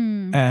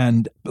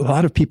 And a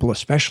lot of people,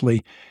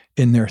 especially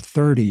in their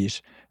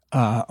 30s,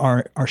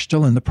 are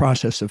still in the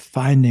process of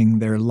finding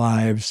their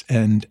lives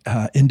and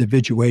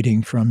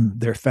individuating from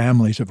their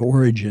families of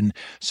origin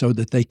so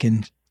that they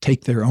can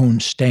take their own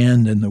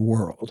stand in the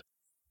world.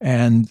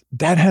 And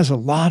that has a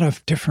lot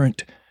of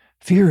different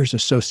fears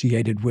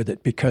associated with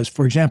it because,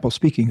 for example,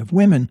 speaking of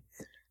women,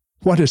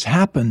 what has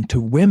happened to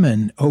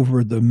women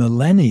over the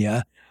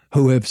millennia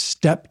who have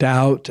stepped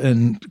out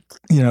and,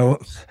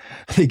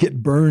 they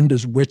get burned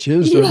as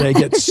witches or they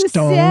get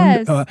stoned.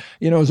 Yes.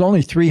 It was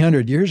only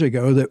 300 years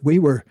ago that we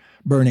were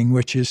burning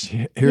witches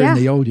here in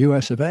the old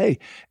US of A.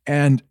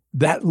 And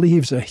that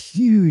leaves a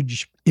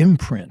huge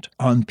imprint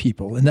on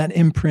people. And that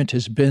imprint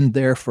has been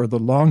there for the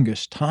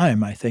longest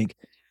time, I think.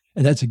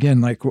 And that's,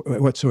 again, like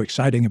what's so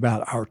exciting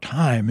about our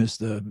time is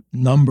the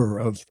number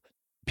of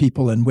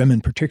people and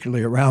women,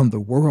 particularly around the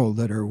world,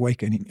 that are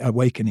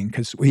awakening.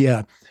 Because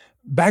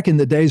back in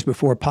the days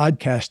before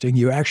podcasting,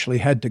 you actually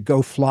had to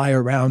go fly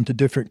around to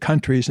different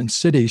countries and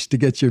cities to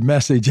get your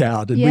message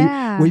out.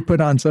 And we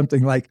put on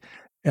something like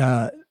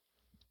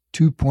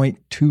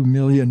 2.2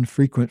 million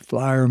frequent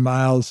flyer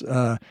miles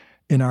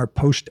in our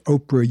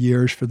post-Oprah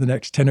years for the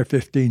next 10 or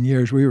 15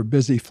 years. We were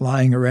busy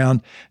flying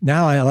around.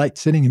 Now I like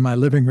sitting in my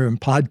living room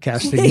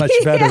podcasting much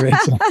better.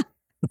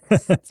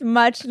 It's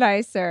much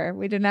nicer.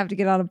 We didn't have to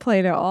get on a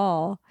plane at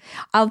all.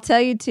 I'll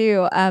tell you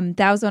too,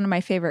 that was one of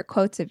my favorite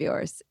quotes of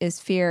yours, is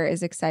fear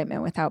is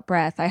excitement without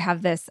breath. I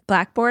have this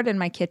blackboard in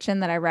my kitchen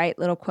that I write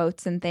little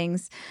quotes and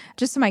things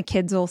just so my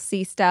kids will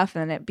see stuff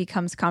and it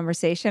becomes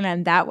conversation.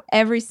 And that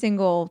every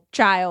single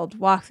child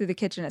walked through the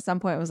kitchen at some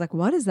point and was like,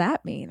 what does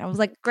that mean? I was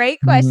like,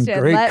 great question.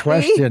 Great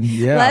question.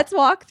 Yeah. Let's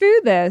walk through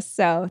this.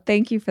 So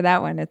thank you for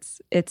that one.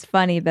 It's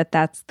funny that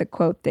that's the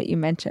quote that you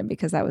mentioned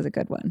because that was a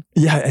good one.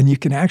 Yeah. And you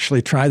can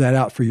actually try that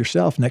out for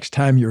yourself next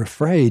time you're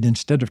afraid.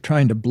 Instead of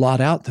trying to blot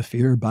out the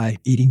fear by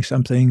eating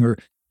something or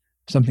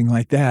something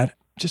like that,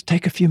 just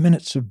take a few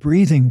minutes of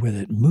breathing with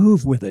it,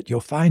 move with it.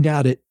 You'll find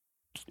out it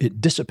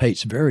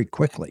dissipates very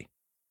quickly.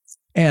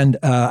 And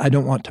I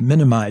don't want to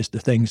minimize the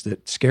things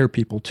that scare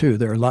people too.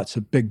 There are lots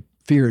of big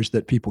fears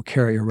that people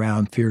carry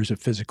around, fears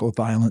of physical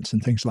violence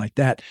and things like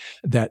that,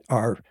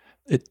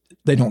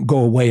 they don't go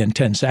away in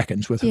 10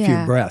 seconds with a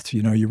few breaths.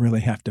 You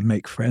really have to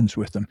make friends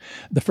with them.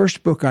 The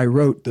first book I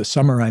wrote the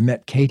summer I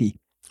met Katie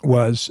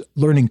was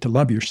Learning to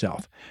Love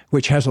Yourself,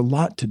 which has a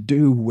lot to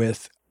do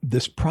with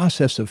this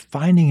process of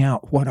finding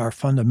out what our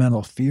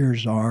fundamental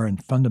fears are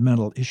and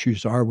fundamental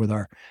issues are with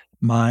our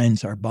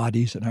minds, our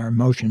bodies, and our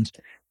emotions,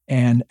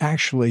 and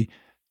actually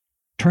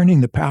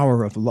turning the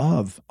power of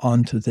love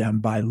onto them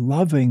by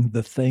loving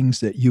the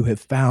things that you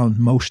have found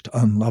most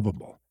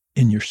unlovable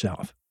in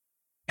yourself.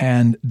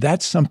 And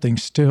that's something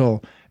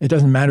still, it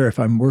doesn't matter if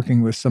I'm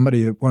working with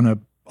somebody that won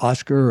an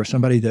Oscar or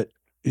somebody that,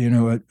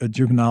 a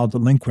juvenile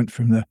delinquent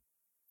from the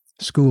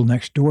school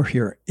next door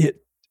here.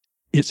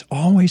 It's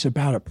always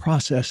about a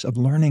process of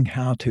learning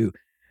how to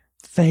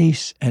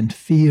face and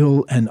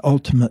feel and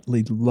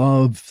ultimately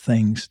love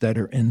things that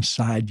are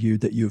inside you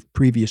that you've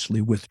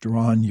previously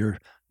withdrawn your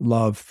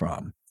love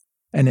from.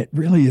 And it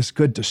really is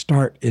good to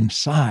start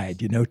inside,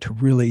 to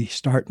really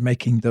start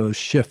making those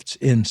shifts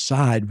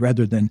inside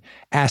rather than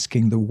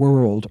asking the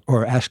world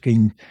or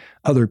asking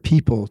other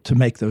people to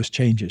make those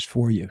changes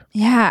for you.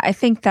 Yeah, I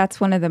think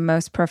that's one of the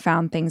most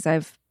profound things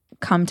I've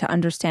come to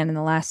understand in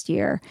the last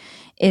year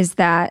is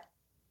that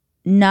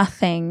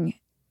nothing,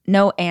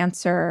 no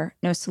answer,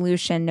 no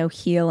solution, no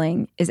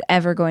healing is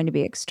ever going to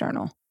be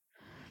external.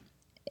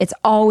 It's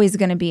always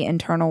going to be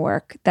internal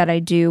work that I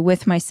do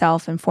with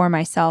myself and for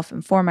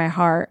my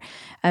heart.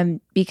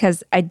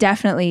 Because I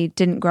definitely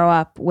didn't grow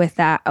up with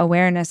that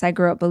awareness. I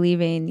grew up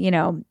believing,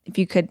 if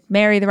you could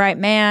marry the right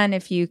man,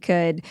 if you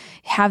could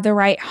have the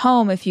right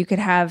home, if you could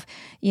have,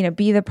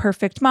 be the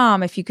perfect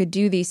mom, if you could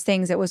do these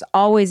things, it was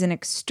always an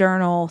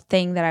external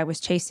thing that I was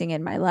chasing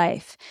in my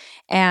life.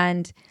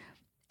 And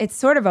it's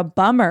sort of a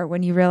bummer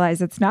when you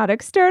realize it's not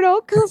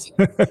external because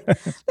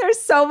there's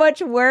so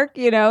much work,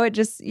 you're like,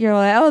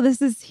 oh,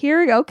 this is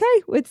here.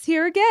 Okay, it's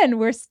here again.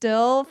 We're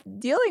still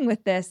dealing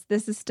with this.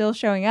 This is still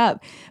showing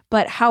up.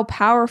 But how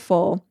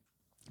powerful,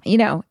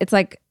 it's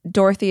like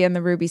Dorothy and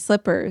the ruby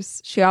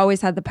slippers. She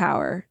always had the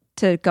power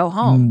to go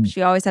home.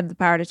 She always had the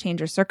power to change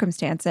her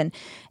circumstance. And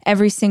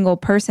every single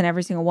person,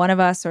 every single one of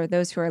us or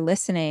those who are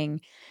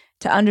listening,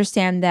 to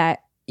understand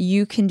that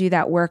you can do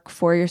that work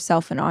for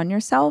yourself and on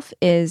yourself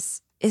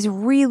is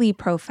really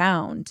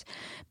profound,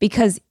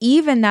 because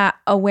even that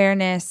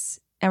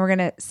awareness, and we're going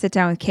to sit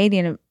down with Katie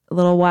in a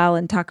little while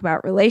and talk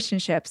about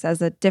relationships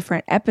as a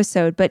different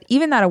episode, but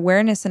even that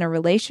awareness in a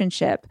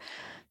relationship,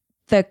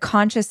 the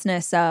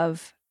consciousness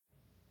of,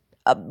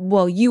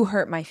 well, you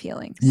hurt my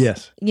feelings.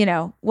 Yes.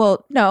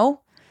 Well,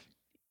 no,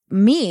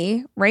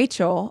 me,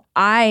 Rachel,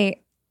 I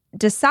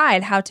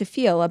decide how to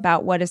feel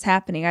about what is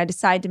happening. I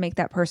decide to make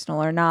that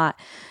personal or not.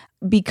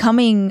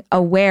 Becoming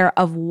aware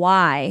of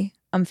why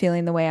I'm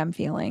feeling the way I'm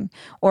feeling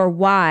or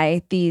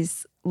why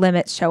these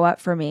limits show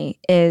up for me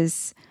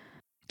is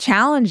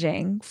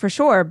challenging for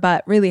sure,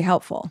 but really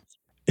helpful.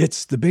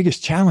 It's the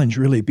biggest challenge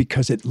really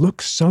because it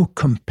looks so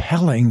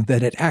compelling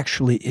that it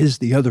actually is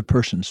the other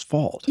person's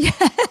fault.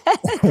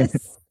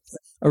 Yes.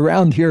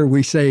 Around here,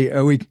 we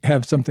say we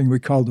have something we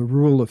call the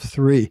rule of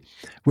three,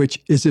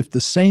 which is if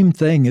the same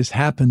thing has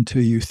happened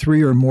to you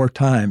 3 or more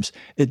times,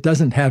 it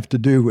doesn't have to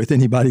do with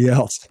anybody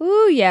else.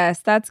 Ooh, yes,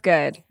 that's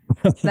good.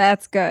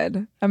 That's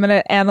good. I'm going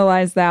to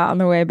analyze that on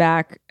the way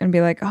back and be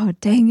like, oh,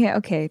 dang it.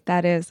 Okay,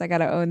 I got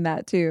to own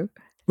that too.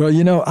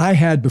 Well, I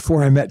had,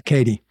 before I met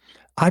Katie,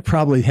 I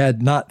probably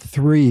had not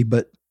 3,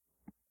 but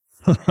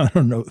I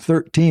don't know,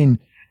 13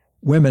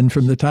 women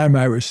from the time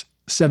I was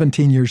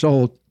 17 years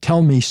old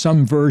tell me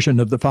some version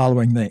of the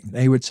following thing.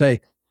 They would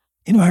say,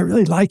 I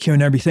really like you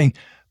and everything,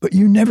 but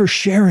you never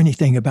share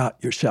anything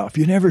about yourself.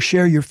 You never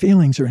share your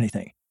feelings or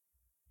anything.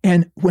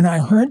 And when I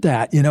heard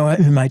that, in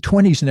my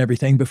 20s and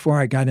everything,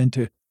 before I got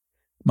into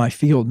my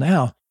field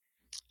now,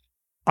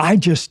 I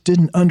just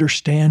didn't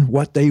understand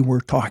what they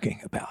were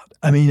talking about.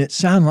 I mean, it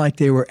sounded like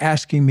they were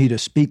asking me to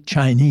speak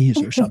Chinese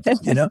or something,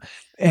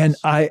 And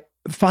I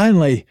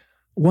finally,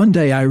 one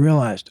day I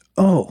realized,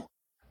 oh,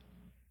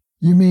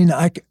 you mean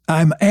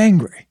I'm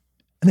angry?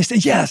 And they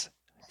said, yes.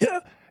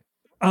 Yeah.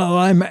 Oh,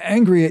 I'm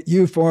angry at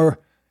you for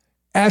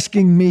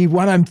asking me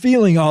what I'm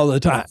feeling all the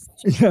time.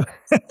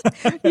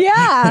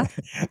 Yeah.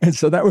 And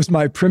so that was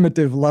my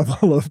primitive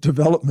level of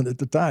development at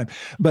the time.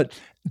 But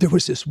there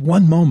was this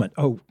one moment,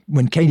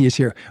 when Katie is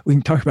here, we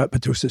can talk about it,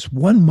 but there was this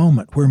one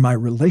moment where my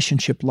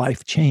relationship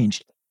life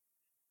changed.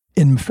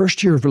 In the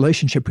first year of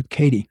relationship with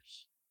Katie,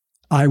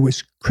 I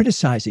was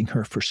criticizing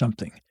her for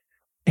something.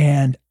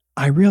 And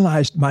I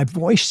realized my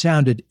voice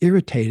sounded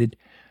irritated,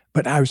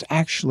 but I was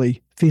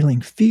actually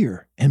feeling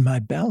fear in my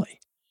belly.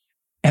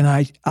 And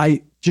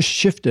I just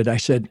shifted. I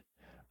said,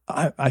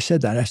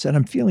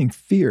 I'm feeling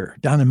fear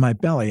down in my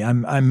belly.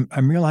 I'm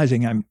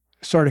realizing I'm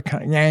sort of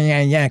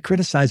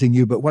criticizing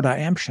you, but what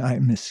I'm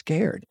is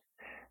scared.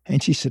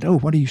 And she said, oh,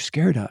 what are you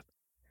scared of?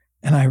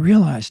 And I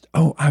realized,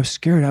 I was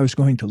scared I was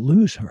going to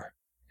lose her.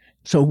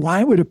 So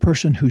why would a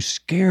person who's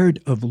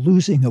scared of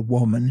losing a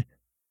woman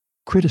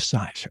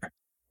criticize her?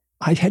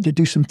 I had to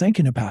do some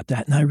thinking about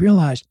that. And I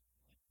realized,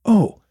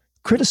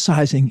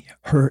 criticizing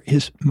her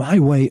is my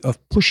way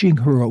of pushing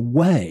her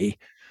away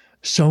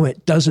so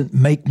it doesn't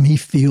make me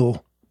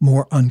feel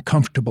more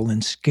uncomfortable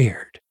and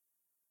scared.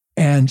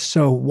 And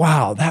so,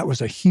 wow, that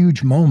was a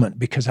huge moment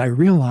because I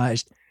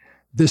realized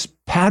this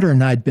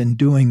pattern I'd been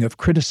doing of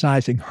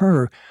criticizing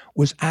her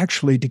was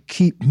actually to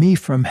keep me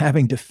from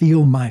having to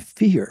feel my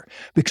fear.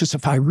 Because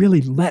if I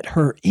really let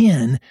her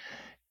in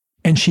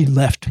and she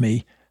left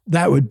me,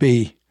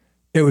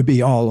 it would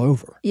be all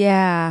over.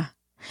 Yeah.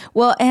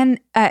 Well, and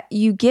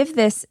you give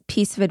this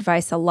piece of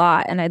advice a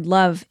lot, and I'd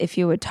love if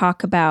you would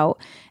talk about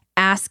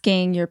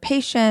asking your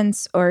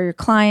patients or your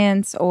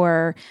clients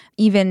or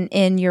even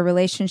in your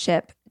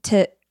relationship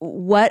to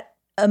what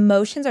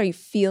emotions are you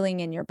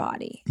feeling in your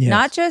body? Yes.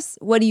 Not just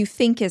what do you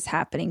think is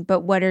happening,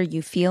 but what are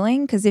you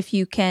feeling? Because if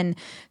you can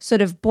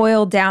sort of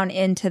boil down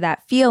into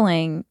that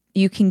feeling,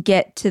 you can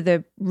get to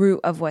the root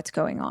of what's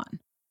going on.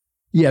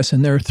 Yes,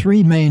 and there are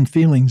 3 main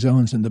feeling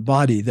zones in the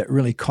body that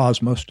really cause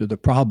most of the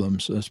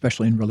problems,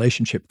 especially in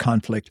relationship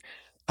conflict.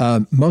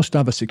 Most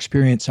of us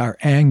experience our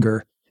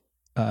anger.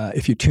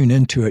 If you tune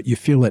into it, you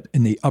feel it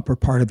in the upper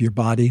part of your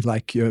body,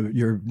 like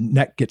your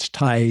neck gets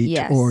tight,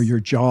 Yes. or your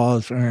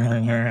jaws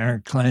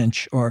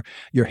clench, or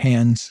your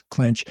hands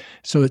clench.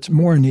 So it's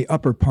more in the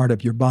upper part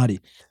of your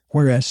body.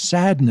 Whereas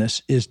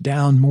sadness is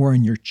down more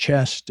in your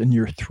chest and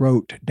your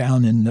throat,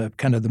 down in the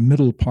kind of the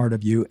middle part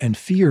of you. And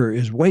fear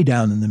is way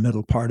down in the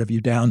middle part of you,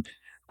 down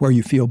where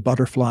you feel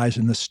butterflies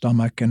in the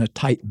stomach and a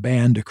tight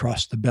band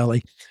across the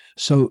belly.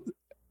 So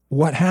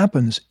what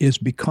happens is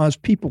because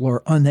people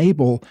are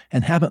unable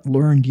and haven't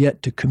learned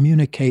yet to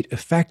communicate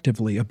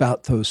effectively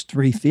about those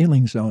 3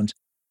 feeling zones,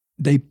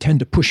 they tend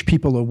to push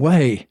people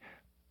away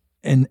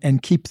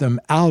and keep them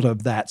out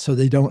of that so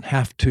they don't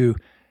have to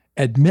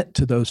admit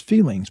to those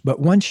feelings. But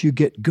once you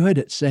get good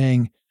at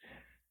saying,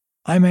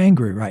 I'm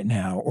angry right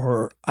now,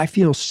 or I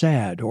feel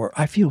sad, or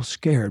I feel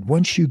scared,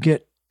 once you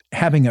get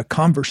having a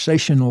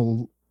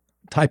conversational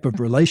type of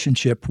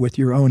relationship with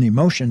your own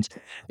emotions,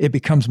 it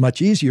becomes much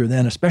easier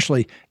then,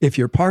 especially if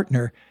your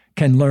partner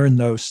can learn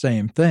those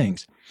same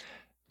things.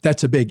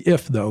 That's a big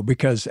if, though,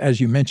 because as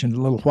you mentioned a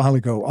little while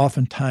ago,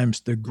 oftentimes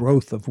the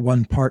growth of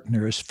one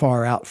partner is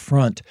far out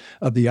front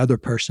of the other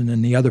person,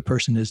 and the other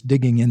person is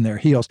digging in their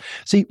heels.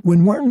 See,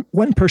 when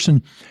one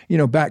person,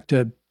 back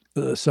to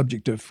the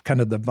subject of kind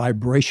of the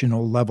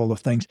vibrational level of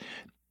things,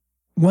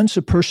 once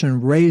a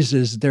person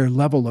raises their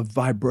level of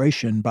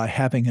vibration by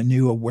having a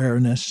new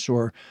awareness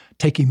or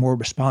taking more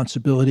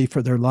responsibility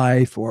for their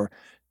life or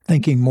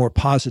thinking more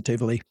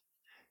positively,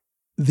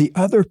 the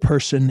other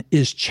person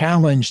is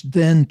challenged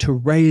then to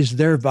raise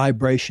their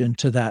vibration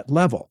to that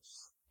level.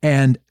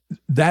 And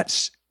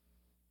that's,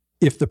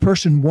 if the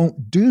person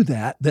won't do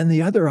that, then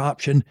the other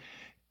option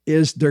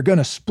is they're going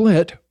to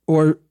split,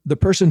 or the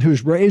person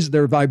who's raised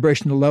their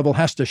vibrational level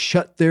has to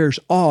shut theirs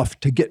off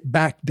to get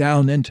back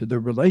down into the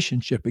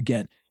relationship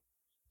again.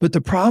 But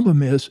the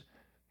problem is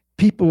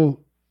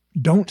people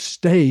don't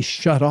stay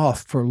shut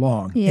off for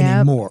long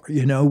anymore.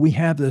 We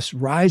have this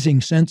rising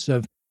sense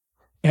of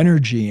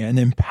energy and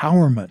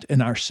empowerment in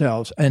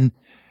ourselves. And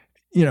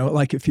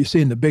like if you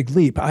see in The Big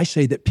Leap, I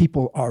say that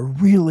people are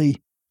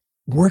really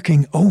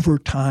working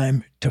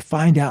overtime to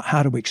find out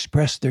how to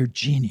express their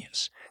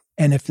genius.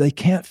 And if they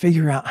can't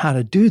figure out how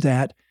to do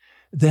that,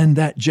 then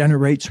that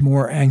generates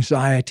more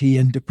anxiety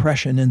and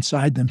depression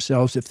inside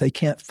themselves if they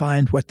can't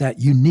find what that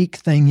unique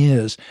thing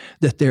is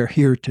that they're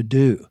here to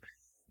do.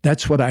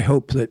 That's what I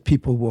hope that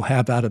people will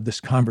have out of this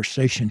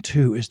conversation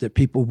too, is that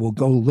people will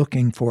go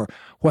looking for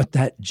what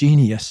that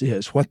genius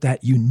is, what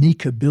that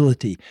unique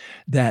ability,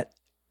 that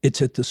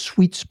it's at the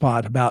sweet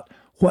spot about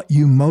what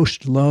you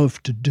most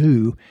love to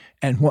do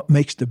and what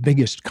makes the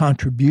biggest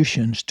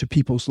contributions to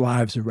people's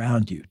lives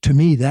around you. To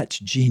me, that's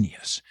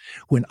genius.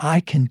 When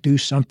I can do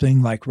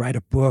something like write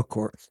a book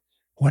or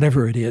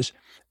whatever it is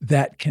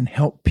that can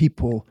help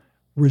people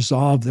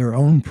resolve their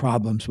own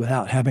problems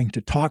without having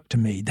to talk to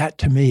me, that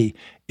to me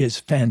is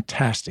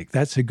fantastic.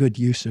 That's a good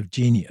use of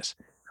genius.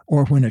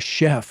 Or when a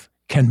chef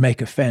can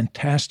make a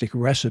fantastic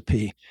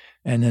recipe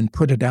and then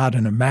put it out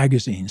in a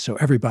magazine so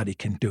everybody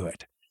can do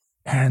it.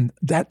 And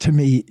that to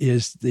me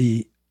is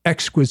the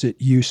exquisite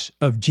use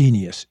of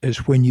genius,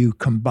 is when you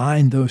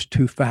combine those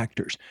two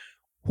factors,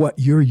 what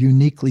you're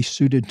uniquely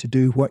suited to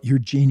do, what your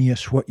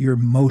genius, what your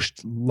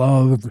most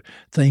loved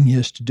thing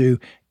is to do,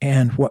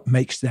 and what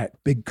makes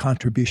that big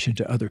contribution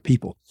to other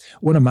people.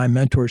 One of my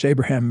mentors,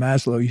 Abraham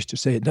Maslow, used to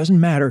say, it doesn't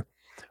matter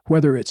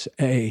whether it's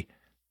a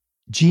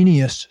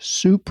genius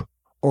soup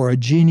or a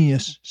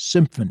genius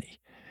symphony.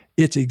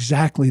 It's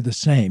exactly the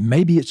same.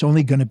 Maybe it's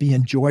only going to be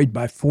enjoyed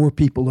by 4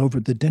 people over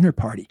the dinner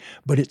party,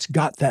 but it's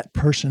got that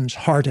person's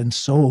heart and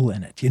soul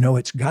in it.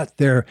 It's got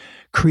their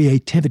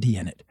creativity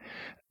in it.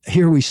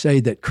 Here we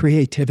say that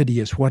creativity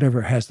is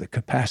whatever has the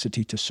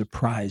capacity to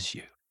surprise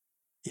you.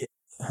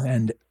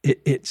 And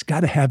it's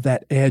got to have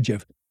that edge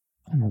of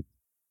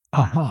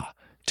aha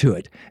to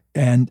it.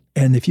 And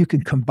if you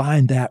can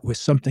combine that with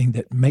something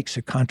that makes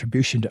a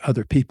contribution to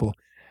other people,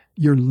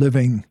 you're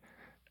living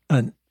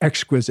an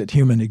exquisite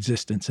human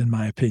existence, in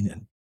my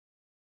opinion.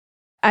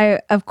 I,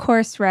 of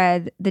course,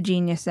 read The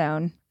Genius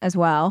Zone as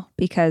well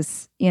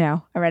because, I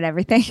read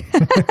everything.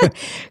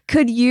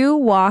 Could you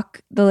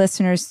walk the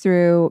listeners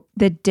through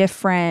the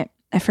different,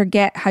 I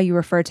forget how you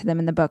refer to them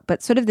in the book,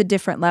 but sort of the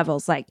different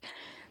levels, like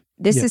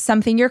this is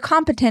something you're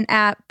competent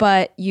at,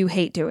 but you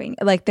hate doing.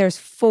 Like there's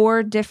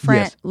 4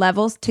 different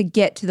levels to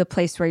get to the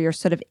place where you're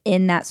sort of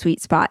in that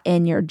sweet spot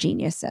in your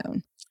genius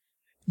zone.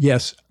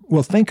 Yes.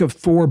 Well, think of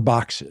 4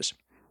 boxes.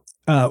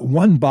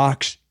 One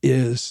box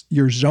is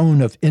your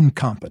zone of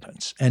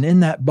incompetence. And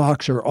in that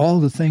box are all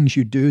the things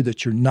you do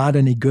that you're not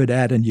any good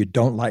at and you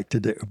don't like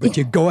to do, but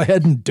you go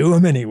ahead and do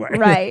them anyway.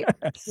 Right.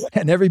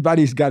 And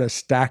everybody's got a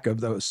stack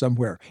of those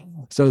somewhere.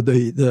 So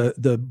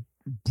the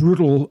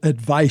brutal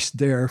advice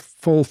there,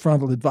 full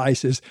frontal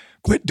advice, is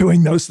quit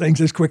doing those things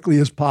as quickly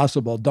as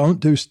possible. Don't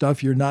do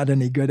stuff you're not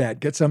any good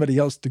at. Get somebody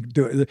else to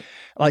do it.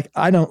 Like,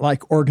 I don't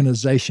like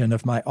organization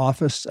of my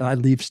office. I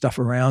leave stuff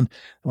around,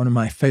 one of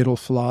my fatal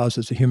flaws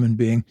as a human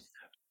being.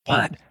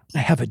 But I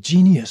have a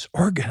genius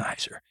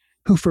organizer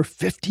who for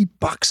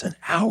 $50 an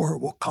hour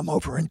will come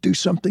over and do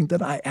something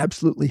that I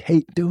absolutely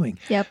hate doing.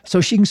 Yep.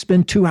 So she can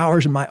spend 2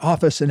 hours in my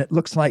office and it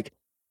looks like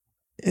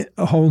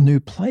a whole new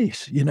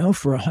place,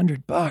 for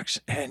 $100.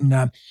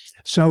 And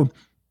so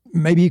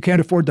maybe you can't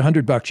afford the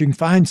 $100. You can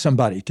find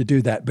somebody to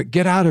do that, but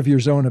get out of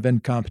your zone of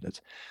incompetence.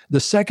 The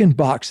second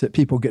box that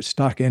people get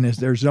stuck in is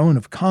their zone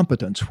of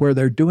competence, where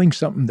they're doing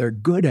something they're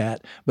good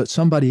at, but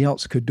somebody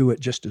else could do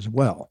it just as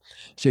well.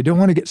 So you don't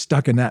want to get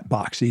stuck in that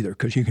box either,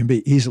 because you can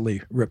be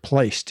easily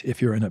replaced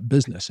if you're in a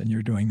business and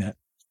you're doing that.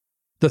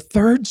 The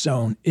third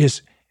zone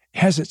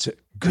has its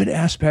good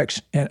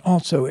aspects, and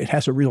also it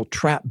has a real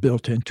trap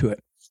built into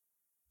it.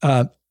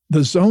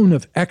 The zone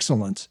of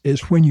excellence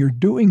is when you're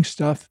doing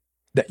stuff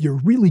that you're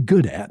really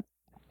good at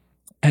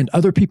and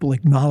other people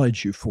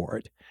acknowledge you for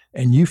it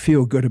and you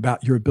feel good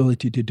about your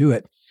ability to do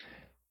it,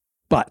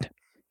 but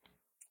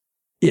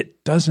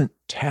it doesn't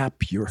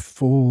tap your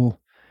full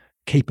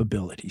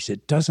capabilities.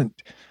 It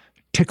doesn't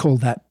tickle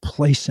that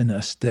place in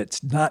us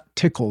that's not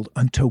tickled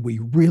until we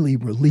really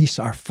release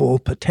our full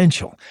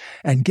potential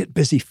and get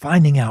busy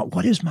finding out,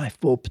 what is my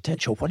full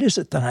potential? What is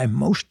it that I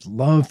most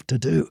love to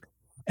do?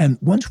 And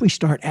once we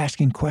start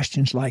asking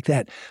questions like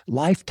that,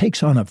 life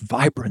takes on a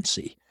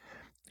vibrancy.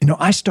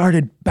 I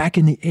started back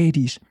in the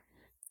 80s.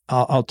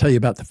 I'll tell you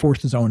about the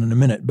 4th zone in a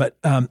minute, but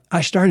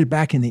I started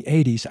back in the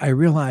 80s. I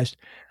realized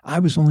I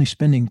was only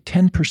spending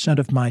 10%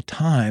 of my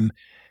time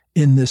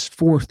in this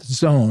 4th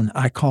zone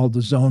I call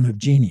the zone of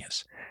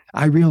genius.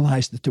 I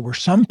realized that there were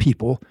some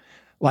people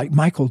like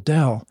Michael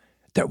Dell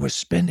that was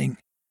spending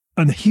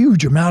a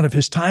huge amount of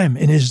his time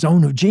in his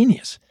zone of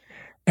genius.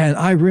 And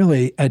I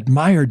really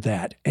admired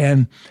that.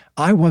 And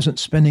I wasn't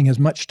spending as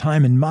much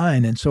time in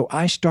mine. And so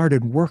I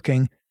started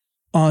working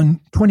on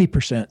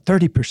 20%,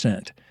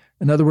 30%.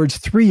 In other words,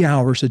 3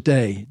 hours a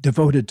day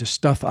devoted to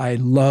stuff I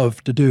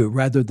love to do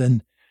rather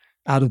than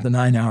out of the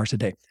 9 hours a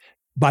day.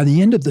 By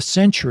the end of the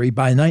century,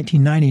 by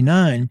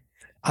 1999,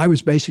 I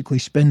was basically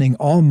spending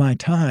all my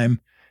time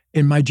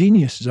in my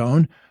genius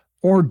zone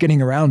or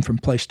getting around from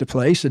place to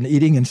place and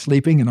eating and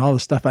sleeping and all the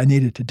stuff I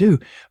needed to do.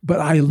 But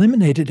I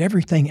eliminated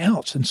everything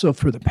else. And so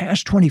for the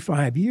past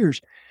 25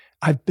 years,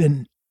 I've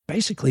been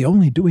basically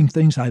only doing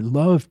things I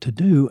love to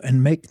do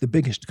and make the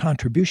biggest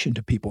contribution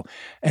to people.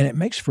 And it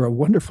makes for a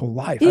wonderful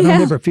life. I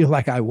don't ever feel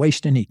like I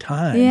waste any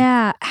time.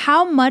 Yeah.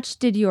 How much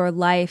did your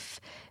life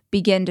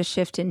begin to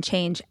shift and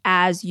change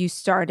as you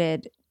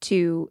started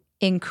to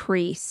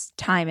increase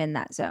time in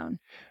that zone?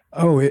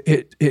 Oh,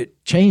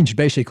 it changed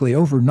basically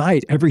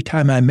overnight every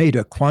time I made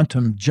a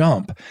quantum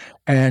jump.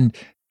 And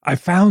I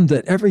found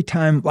that every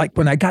time, like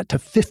when I got to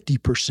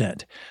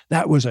 50%,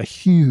 that was a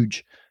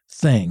huge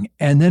thing.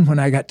 And then when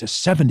I got to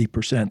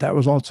 70%, that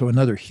was also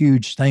another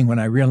huge thing when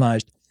I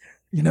realized,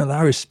 that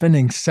I was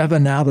spending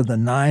 7 out of the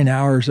 9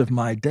 hours of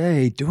my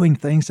day doing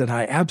things that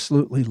I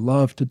absolutely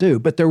love to do.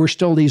 But there were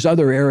still these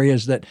other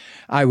areas that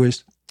I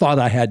thought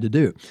I had to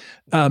do.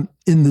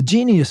 In the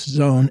genius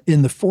zone,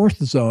 in the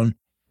fourth zone,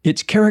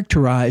 it's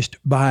characterized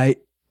by,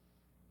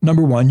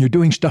 number one, you're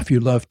doing stuff you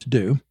love to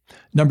do.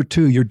 Number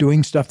two, you're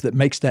doing stuff that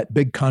makes that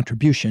big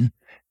contribution.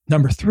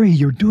 Number three,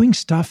 you're doing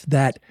stuff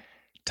that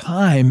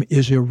time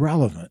is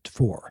irrelevant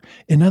for.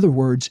 In other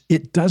words,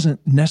 it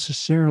doesn't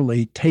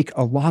necessarily take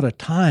a lot of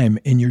time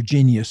in your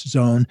genius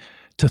zone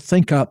to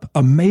think up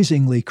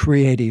amazingly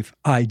creative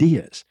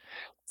ideas.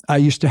 I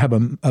used to have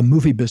a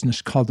movie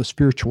business called the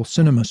Spiritual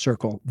Cinema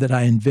Circle that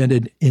I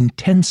invented in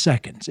 10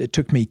 seconds. It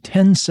took me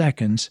 10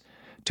 seconds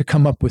to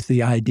come up with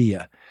the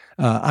idea.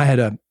 I had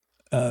a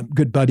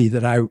good buddy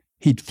that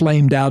he'd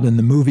flamed out in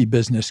the movie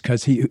business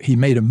because he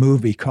made a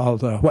movie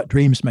called What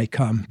Dreams May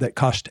Come that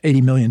cost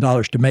 $80 million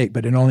to make,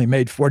 but it only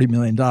made $40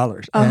 million.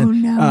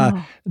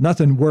 No.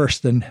 Nothing worse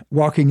than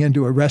walking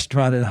into a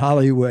restaurant in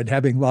Hollywood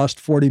having lost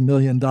 $40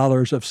 million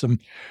of some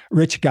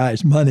rich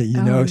guy's money,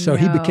 So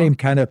he became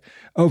kind of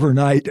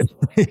overnight.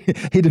 He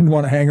didn't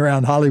want to hang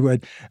around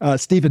Hollywood.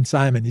 Stephen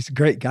Simon, he's a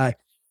great guy.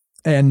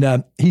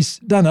 And he's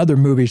done other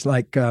movies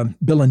like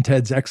Bill and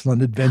Ted's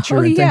Excellent Adventure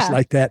and things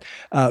like that.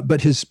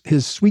 But his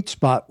sweet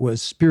spot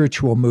was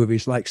spiritual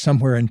movies like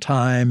Somewhere in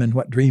Time and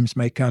What Dreams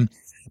May Come.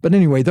 But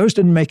anyway, those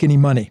didn't make any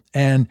money.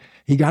 And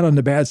he got on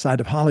the bad side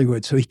of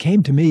Hollywood. So he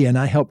came to me and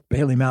I helped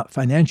bail him out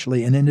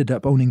financially and ended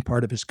up owning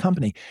part of his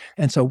company.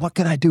 And so what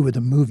could I do with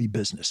the movie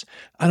business?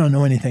 I don't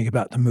know anything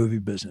about the movie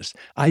business.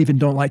 I even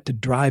don't like to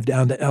drive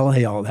down to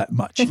LA all that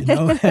much, and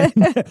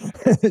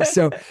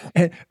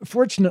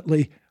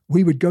fortunately,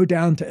 we would go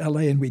down to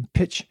LA and we'd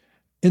pitch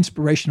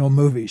inspirational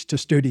movies to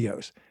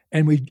studios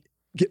and we'd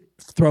get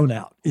thrown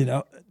out,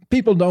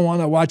 People don't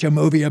want to watch a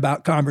movie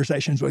about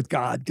conversations with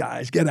God,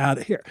 guys. Get out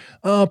of here.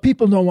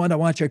 People don't want to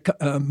watch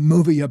a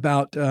movie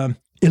about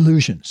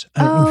illusions.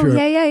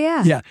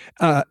 Yeah.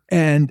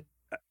 And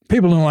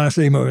people don't want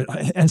to see movies.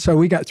 And so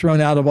we got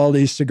thrown out of all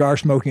these cigar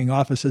smoking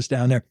offices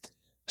down there.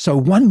 So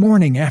one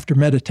morning after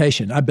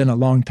meditation, I've been a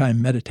long time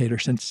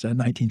meditator since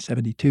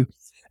 1972.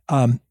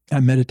 I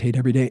meditate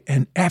every day.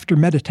 And after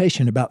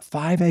meditation, about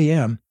 5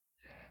 a.m.,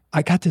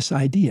 I got this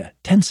idea,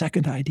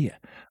 10-second idea.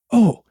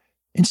 Oh,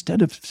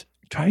 instead of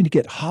trying to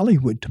get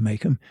Hollywood to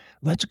make them,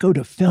 let's go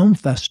to film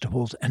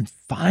festivals and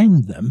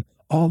find them,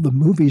 all the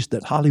movies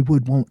that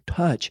Hollywood won't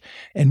touch,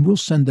 and we'll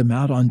send them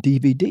out on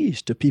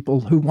DVDs to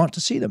people who want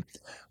to see them.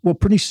 Well,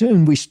 pretty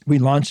soon we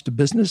launched a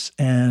business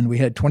and we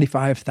had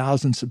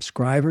 25,000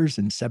 subscribers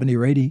in 70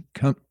 or 80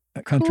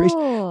 countries.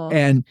 Cool.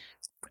 And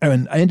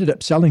I ended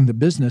up selling the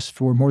business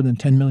for more than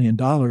 $10 million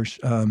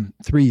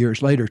 3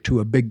 years later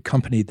to a big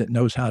company that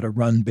knows how to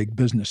run big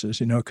businesses,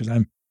 because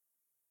I'm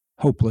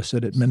hopeless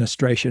at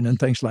administration and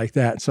things like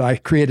that. So I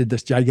created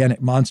this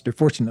gigantic monster.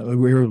 Fortunately,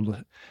 we were able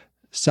to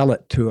sell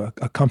it to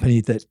a company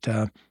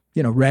that,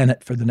 ran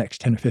it for the next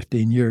 10 or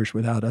 15 years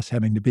without us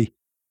having to be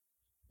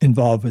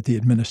involved with the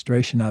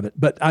administration of it.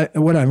 But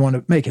what I want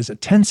to make is a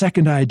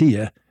 10-second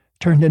idea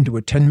turned into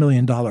a $10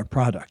 million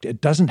product.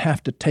 It doesn't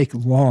have to take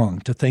long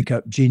to think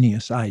up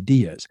genius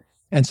ideas.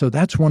 And so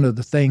that's one of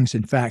the things,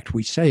 in fact,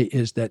 we say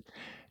is that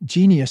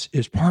genius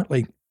is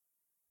partly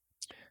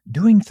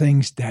doing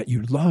things that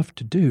you love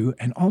to do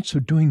and also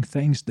doing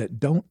things that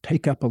don't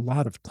take up a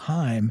lot of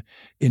time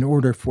in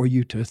order for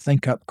you to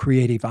think up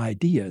creative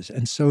ideas.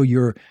 And so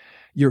your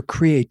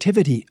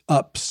creativity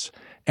ups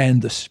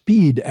and the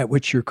speed at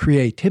which your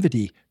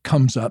creativity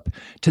comes up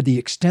to the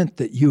extent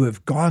that you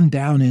have gone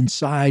down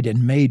inside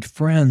and made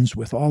friends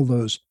with all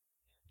those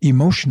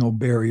emotional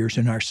barriers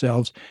in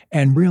ourselves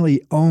and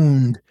really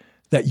owned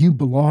that you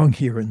belong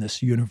here in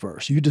this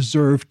universe. You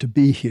deserve to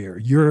be here.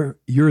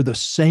 You're the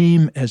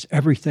same as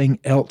everything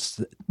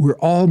else. We're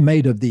all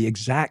made of the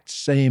exact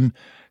same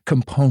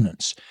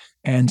components.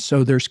 And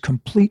so there's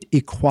complete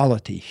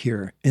equality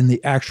here in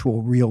the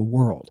actual real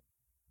world.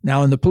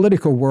 Now, in the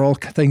political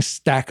world, things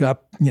stack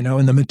up.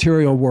 In the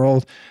material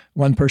world,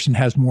 one person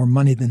has more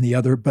money than the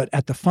other. But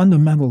at the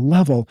fundamental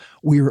level,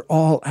 we are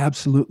all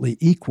absolutely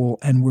equal,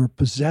 and we're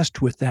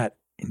possessed with that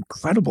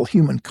incredible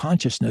human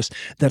consciousness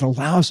that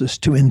allows us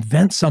to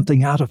invent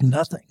something out of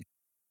nothing.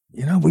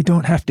 We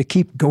don't have to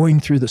keep going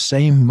through the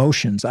same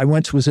motions. I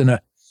once was in a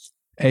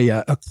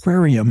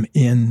aquarium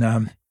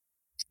in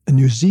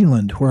New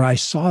Zealand, where I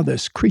saw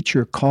this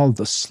creature called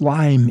the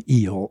slime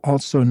eel,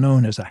 also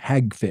known as a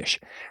hagfish.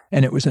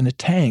 And it was in a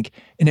tank,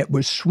 and it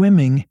was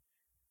swimming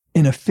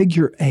in a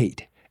figure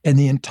eight. And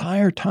the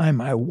entire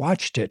time I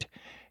watched it,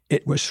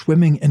 it was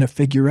swimming in a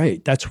figure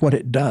eight. That's what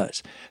it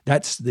does.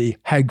 That's the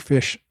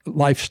hagfish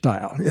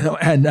lifestyle,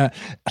 And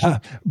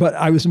but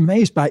I was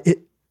amazed by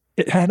it.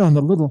 It had on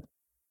the little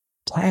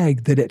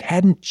tag that it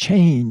hadn't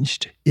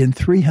changed in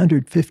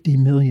 350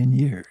 million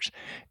years.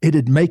 It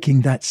had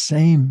making that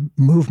same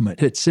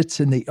movement. It sits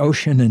in the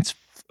ocean and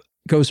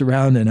goes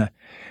around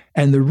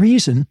and the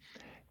reason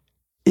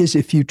is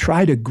if you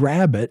try to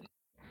grab it,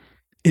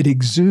 it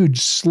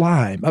exudes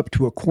slime, up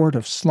to a quart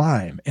of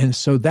slime. And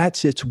so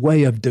that's its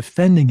way of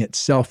defending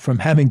itself from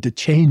having to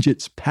change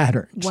its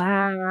patterns.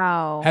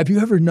 Wow. Have you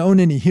ever known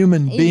any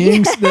human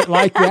beings that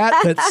like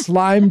that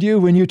slimed you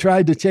when you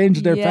tried to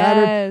change their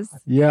pattern?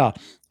 Yeah.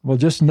 Well,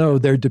 just know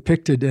they're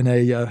depicted in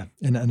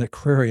an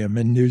aquarium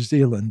in New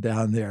Zealand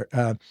down there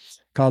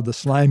called the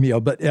slime eel.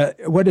 But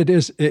what it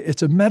is,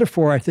 it's a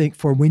metaphor, I think,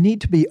 for we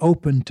need to be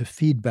open to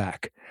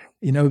feedback.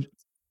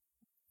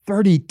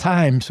 30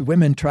 times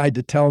women tried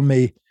to tell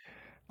me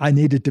I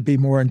needed to be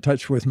more in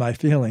touch with my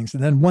feelings.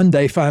 And then one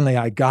day, finally,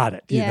 I got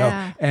it,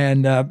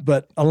 And,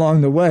 but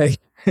along the way,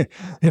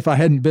 if I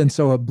hadn't been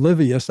so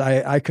oblivious,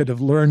 I could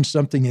have learned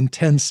something in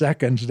 10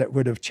 seconds that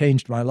would have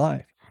changed my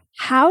life.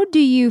 How do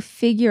you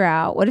figure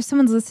out, what if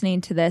someone's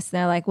listening to this and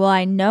they're like, well,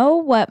 I know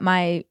what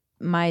my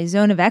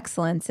zone of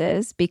excellence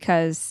is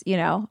because,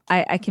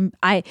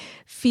 I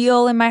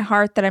feel in my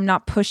heart that I'm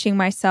not pushing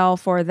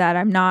myself or that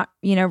I'm not,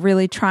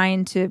 really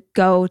trying to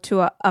go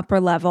to a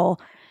upper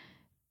level,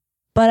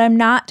 but I'm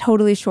not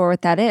totally sure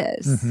what that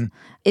is. Mm-hmm.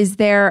 Is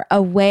there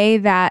a way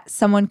that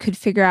someone could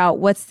figure out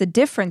what's the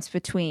difference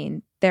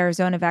between their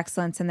zone of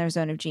excellence and their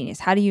zone of genius?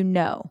 How do you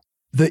know?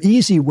 The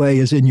easy way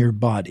is in your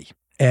body.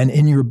 And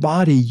in your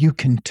body, you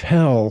can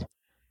tell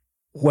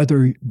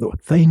whether the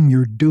thing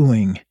you're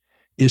doing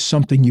is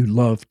something you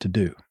love to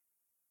do.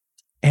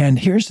 And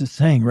here's the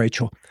thing,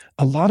 Rachel,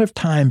 a lot of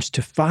times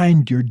to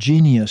find your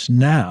genius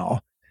now,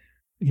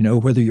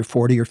 whether you're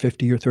 40 or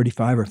 50 or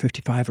 35 or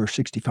 55 or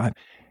 65,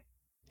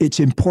 it's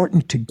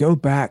important to go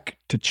back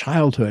to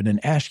childhood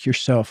and ask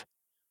yourself,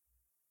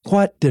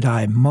 what did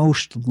I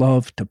most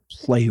love to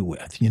play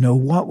with?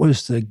 What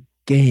was the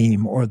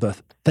game or the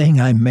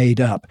thing I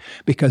made up?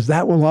 Because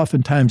that will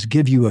oftentimes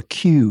give you a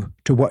cue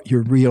to what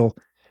your real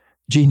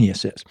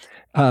genius is.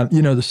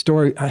 The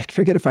story, I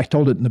forget if I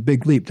told it in The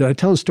Big Leap. Did I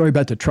tell the story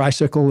about the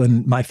tricycle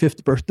and my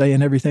 5th birthday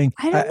and everything?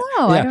 I don't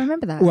know. I don't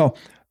remember that. Well,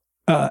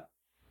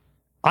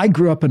 I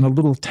grew up in a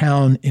little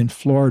town in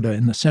Florida,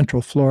 in the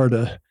central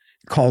Florida,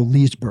 called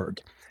Leesburg.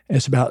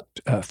 It's about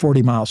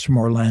 40 miles from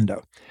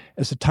Orlando.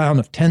 It's a town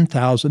of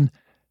 10,000.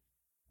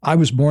 I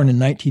was born in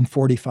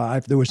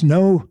 1945. There was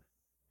no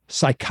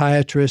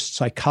psychiatrist,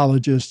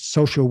 psychologist,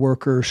 social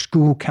worker,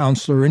 school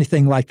counselor,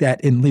 anything like that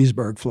in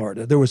Leesburg,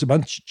 Florida. There was a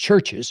bunch of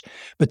churches,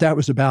 but that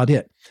was about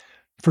it.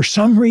 For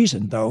some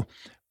reason, though,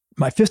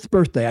 my 5th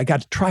birthday, I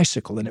got a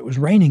tricycle and it was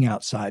raining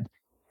outside.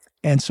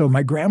 And so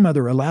my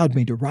grandmother allowed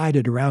me to ride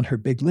it around her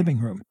big living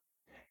room.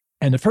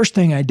 And the first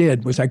thing I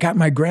did was I got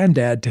my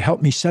granddad to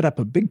help me set up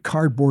a big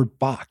cardboard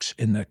box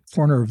in the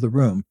corner of the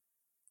room.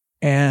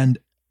 And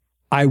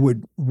I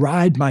would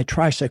ride my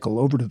tricycle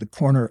over to the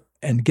corner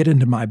and get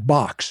into my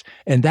box.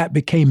 And that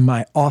became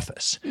my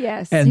office.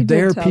 Yes. And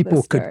there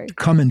people could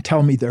come and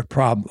tell me their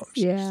problems.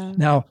 Yeah.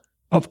 Now,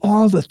 of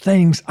all the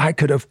things I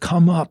could have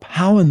come up,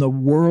 how in the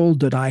world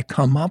did I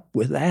come up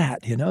with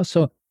that?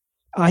 So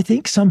I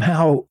think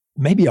somehow,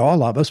 maybe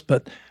all of us,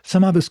 but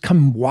some of us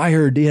come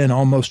wired in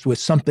almost with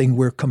something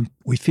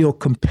we feel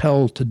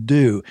compelled to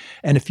do.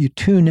 And if you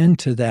tune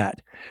into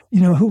that,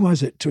 who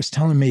was it was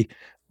telling me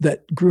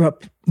that grew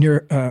up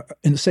near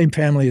in the same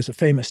family as a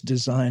famous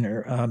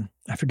designer.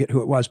 I forget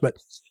who it was,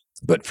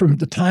 but from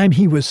the time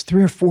he was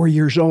 3 or 4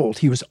 years old,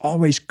 he was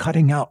always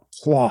cutting out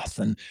cloth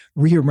and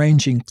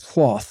rearranging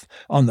cloth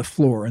on the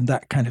floor and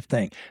that kind of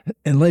thing.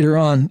 And later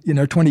on,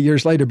 20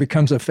 years later,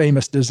 becomes a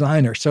famous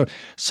designer. So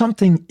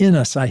something in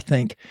us, I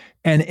think.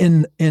 And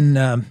in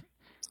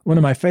one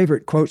of my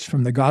favorite quotes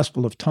from the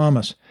Gospel of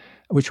Thomas,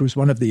 which was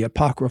one of the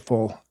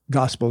apocryphal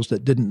Gospels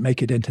that didn't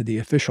make it into the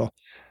official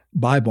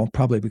Bible,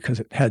 probably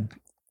because it had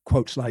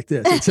quotes like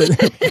this.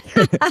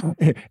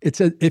 It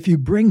said, if you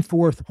bring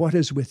forth what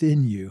is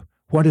within you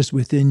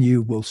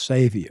will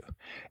save you.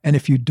 And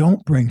if you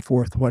don't bring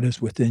forth what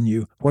is within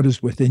you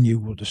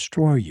will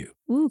destroy you.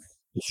 Oof.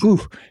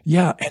 Oof.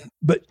 Yeah.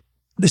 But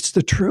it's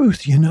the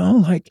truth,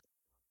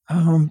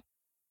 I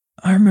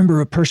remember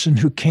a person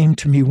who came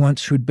to me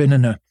once who'd been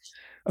in a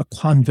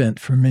convent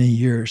for many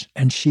years,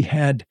 and she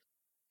had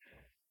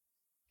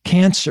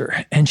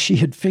cancer, and she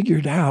had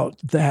figured out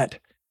that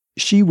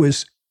she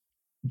was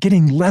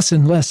getting less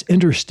and less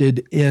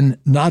interested in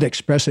not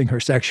expressing her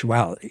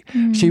sexuality.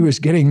 Mm. She was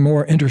getting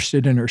more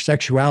interested in her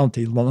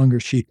sexuality the longer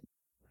she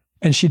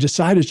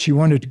decided she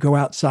wanted to go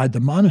outside the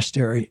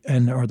monastery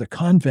or the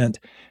convent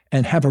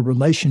and have a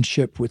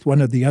relationship with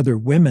one of the other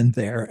women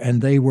there.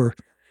 And they were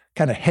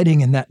kind of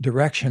heading in that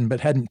direction, but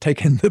hadn't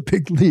taken the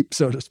big leap,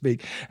 so to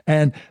speak.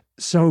 And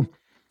so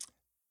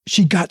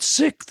she got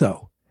sick,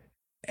 though.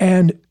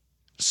 And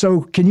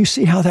so can you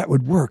see how that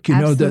would work?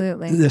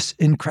 Absolutely. This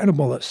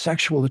incredible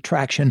sexual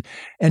attraction.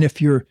 And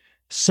if you're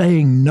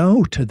saying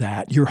no to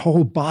that, your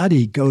whole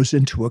body goes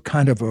into a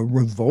kind of a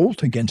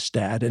revolt against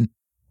that. And,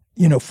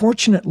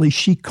 fortunately,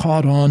 she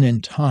caught on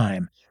in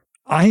time.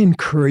 I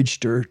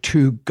encouraged her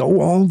to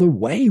go all the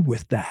way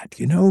with that,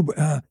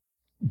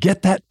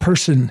 get that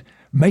person,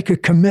 make a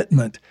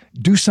commitment,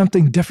 do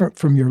something different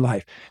from your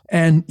life.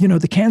 And,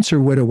 the cancer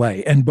went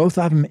away, and both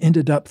of them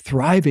ended up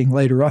thriving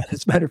later on.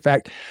 As a matter of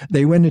fact,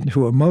 they went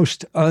into a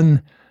most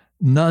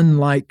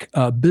nun-like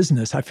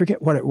business. I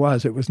forget what it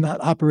was. It was not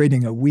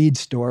operating a weed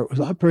store. It was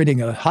operating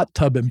a hot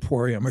tub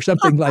emporium or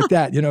something like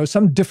that,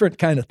 some different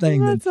kind of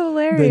thing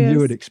than you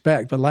would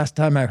expect. But last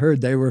time I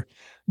heard, they were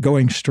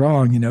going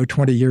strong,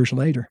 20 years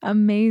later.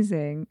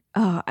 Amazing.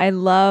 Oh, I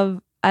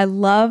love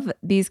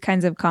these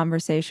kinds of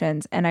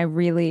conversations. And I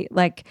really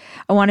I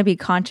want to be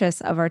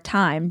conscious of our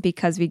time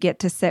because we get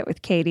to sit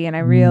with Katie, and I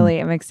really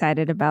am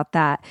excited about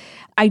that.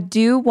 I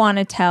do want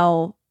to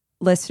tell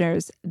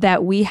listeners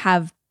that we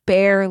have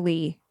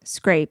barely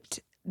scraped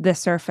the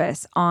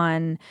surface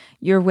on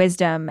your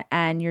wisdom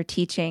and your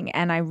teaching.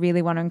 And I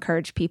really want to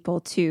encourage people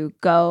to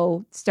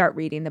go start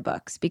reading the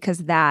books,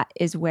 because that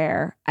is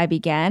where I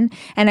began.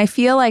 And I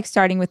feel like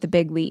starting with The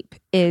Big Leap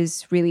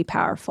is really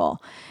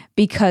powerful,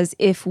 because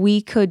if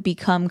we could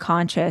become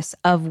conscious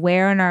of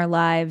where in our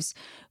lives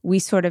we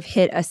sort of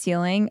hit a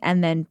ceiling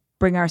and then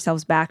bring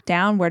ourselves back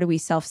down, where do we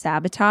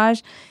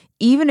self-sabotage?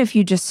 Even if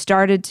you just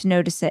started to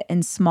notice it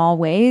in small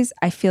ways,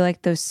 I feel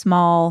like those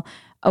small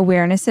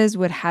awarenesses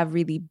would have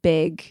really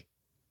big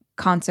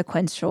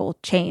consequential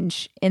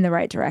change in the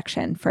right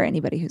direction for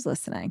anybody who's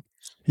listening.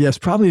 Yes,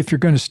 probably if you're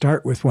going to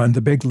start with one,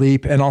 The Big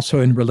Leap, and also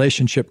in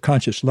Relationship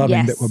Conscious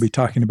Loving that we'll be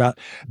talking about,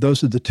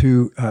 those are the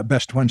two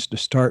best ones to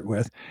start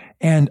with.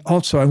 And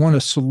also I want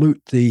to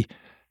salute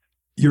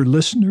your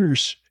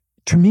listeners.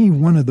 To me,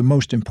 one of the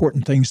most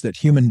important things that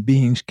human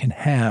beings can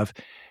have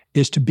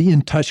is to be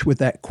in touch with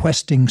that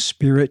questing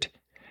spirit.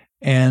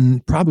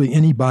 And probably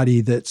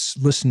anybody that's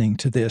listening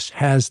to this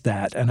has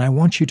that. And I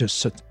want you to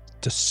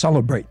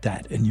celebrate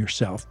that in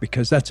yourself,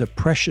 because that's a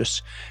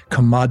precious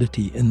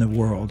commodity in the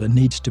world and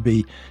needs to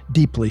be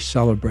deeply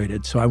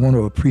celebrated. So I want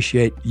to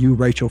appreciate you,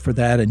 Rachel, for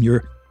that, and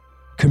your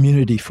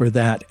community for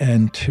that,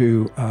 and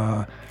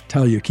to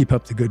tell you, keep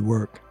up the good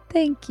work.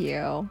 Thank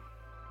you.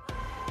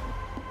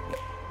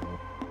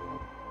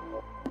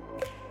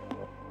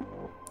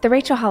 The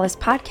Rachel Hollis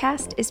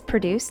Podcast is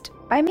produced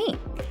by me,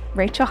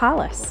 Rachel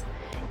Hollis.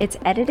 It's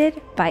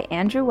edited by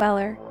Andrew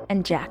Weller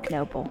and Jack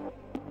Noble.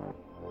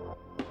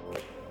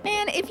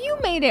 Man, if you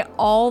made it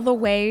all the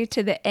way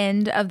to the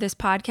end of this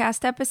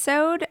podcast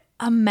episode,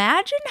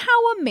 imagine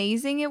how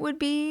amazing it would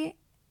be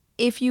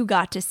if you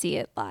got to see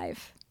it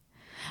live.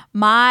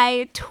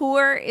 My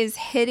tour is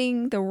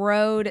hitting the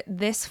road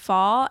this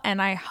fall,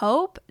 and I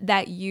hope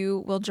that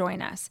you will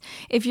join us.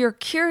 If you're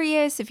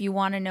curious, if you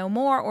want to know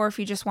more, or if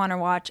you just want to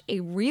watch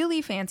a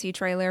really fancy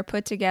trailer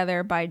put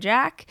together by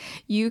Jack,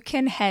 you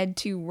can head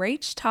to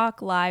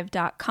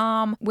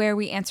rachtalklive.com, where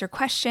we answer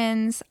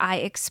questions. I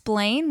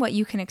explain what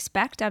you can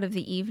expect out of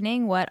the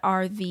evening. What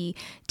are the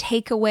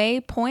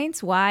takeaway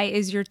points? Why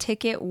is your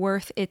ticket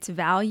worth its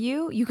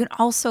value? You can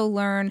also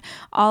learn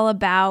all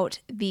about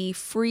the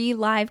free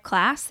live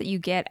class that you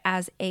get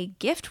as a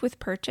gift with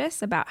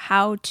purchase about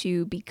how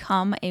to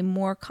become a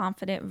more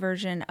confident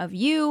version of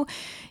you.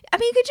 I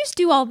mean, you could just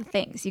do all the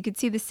things. You could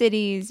see the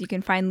cities, you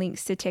can find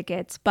links to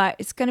tickets, but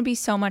it's going to be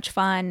so much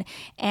fun.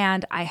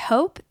 And I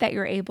hope that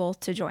you're able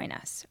to join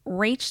us.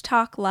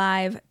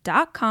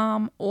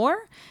 rachtalklive.com,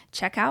 or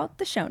check out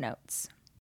the show notes.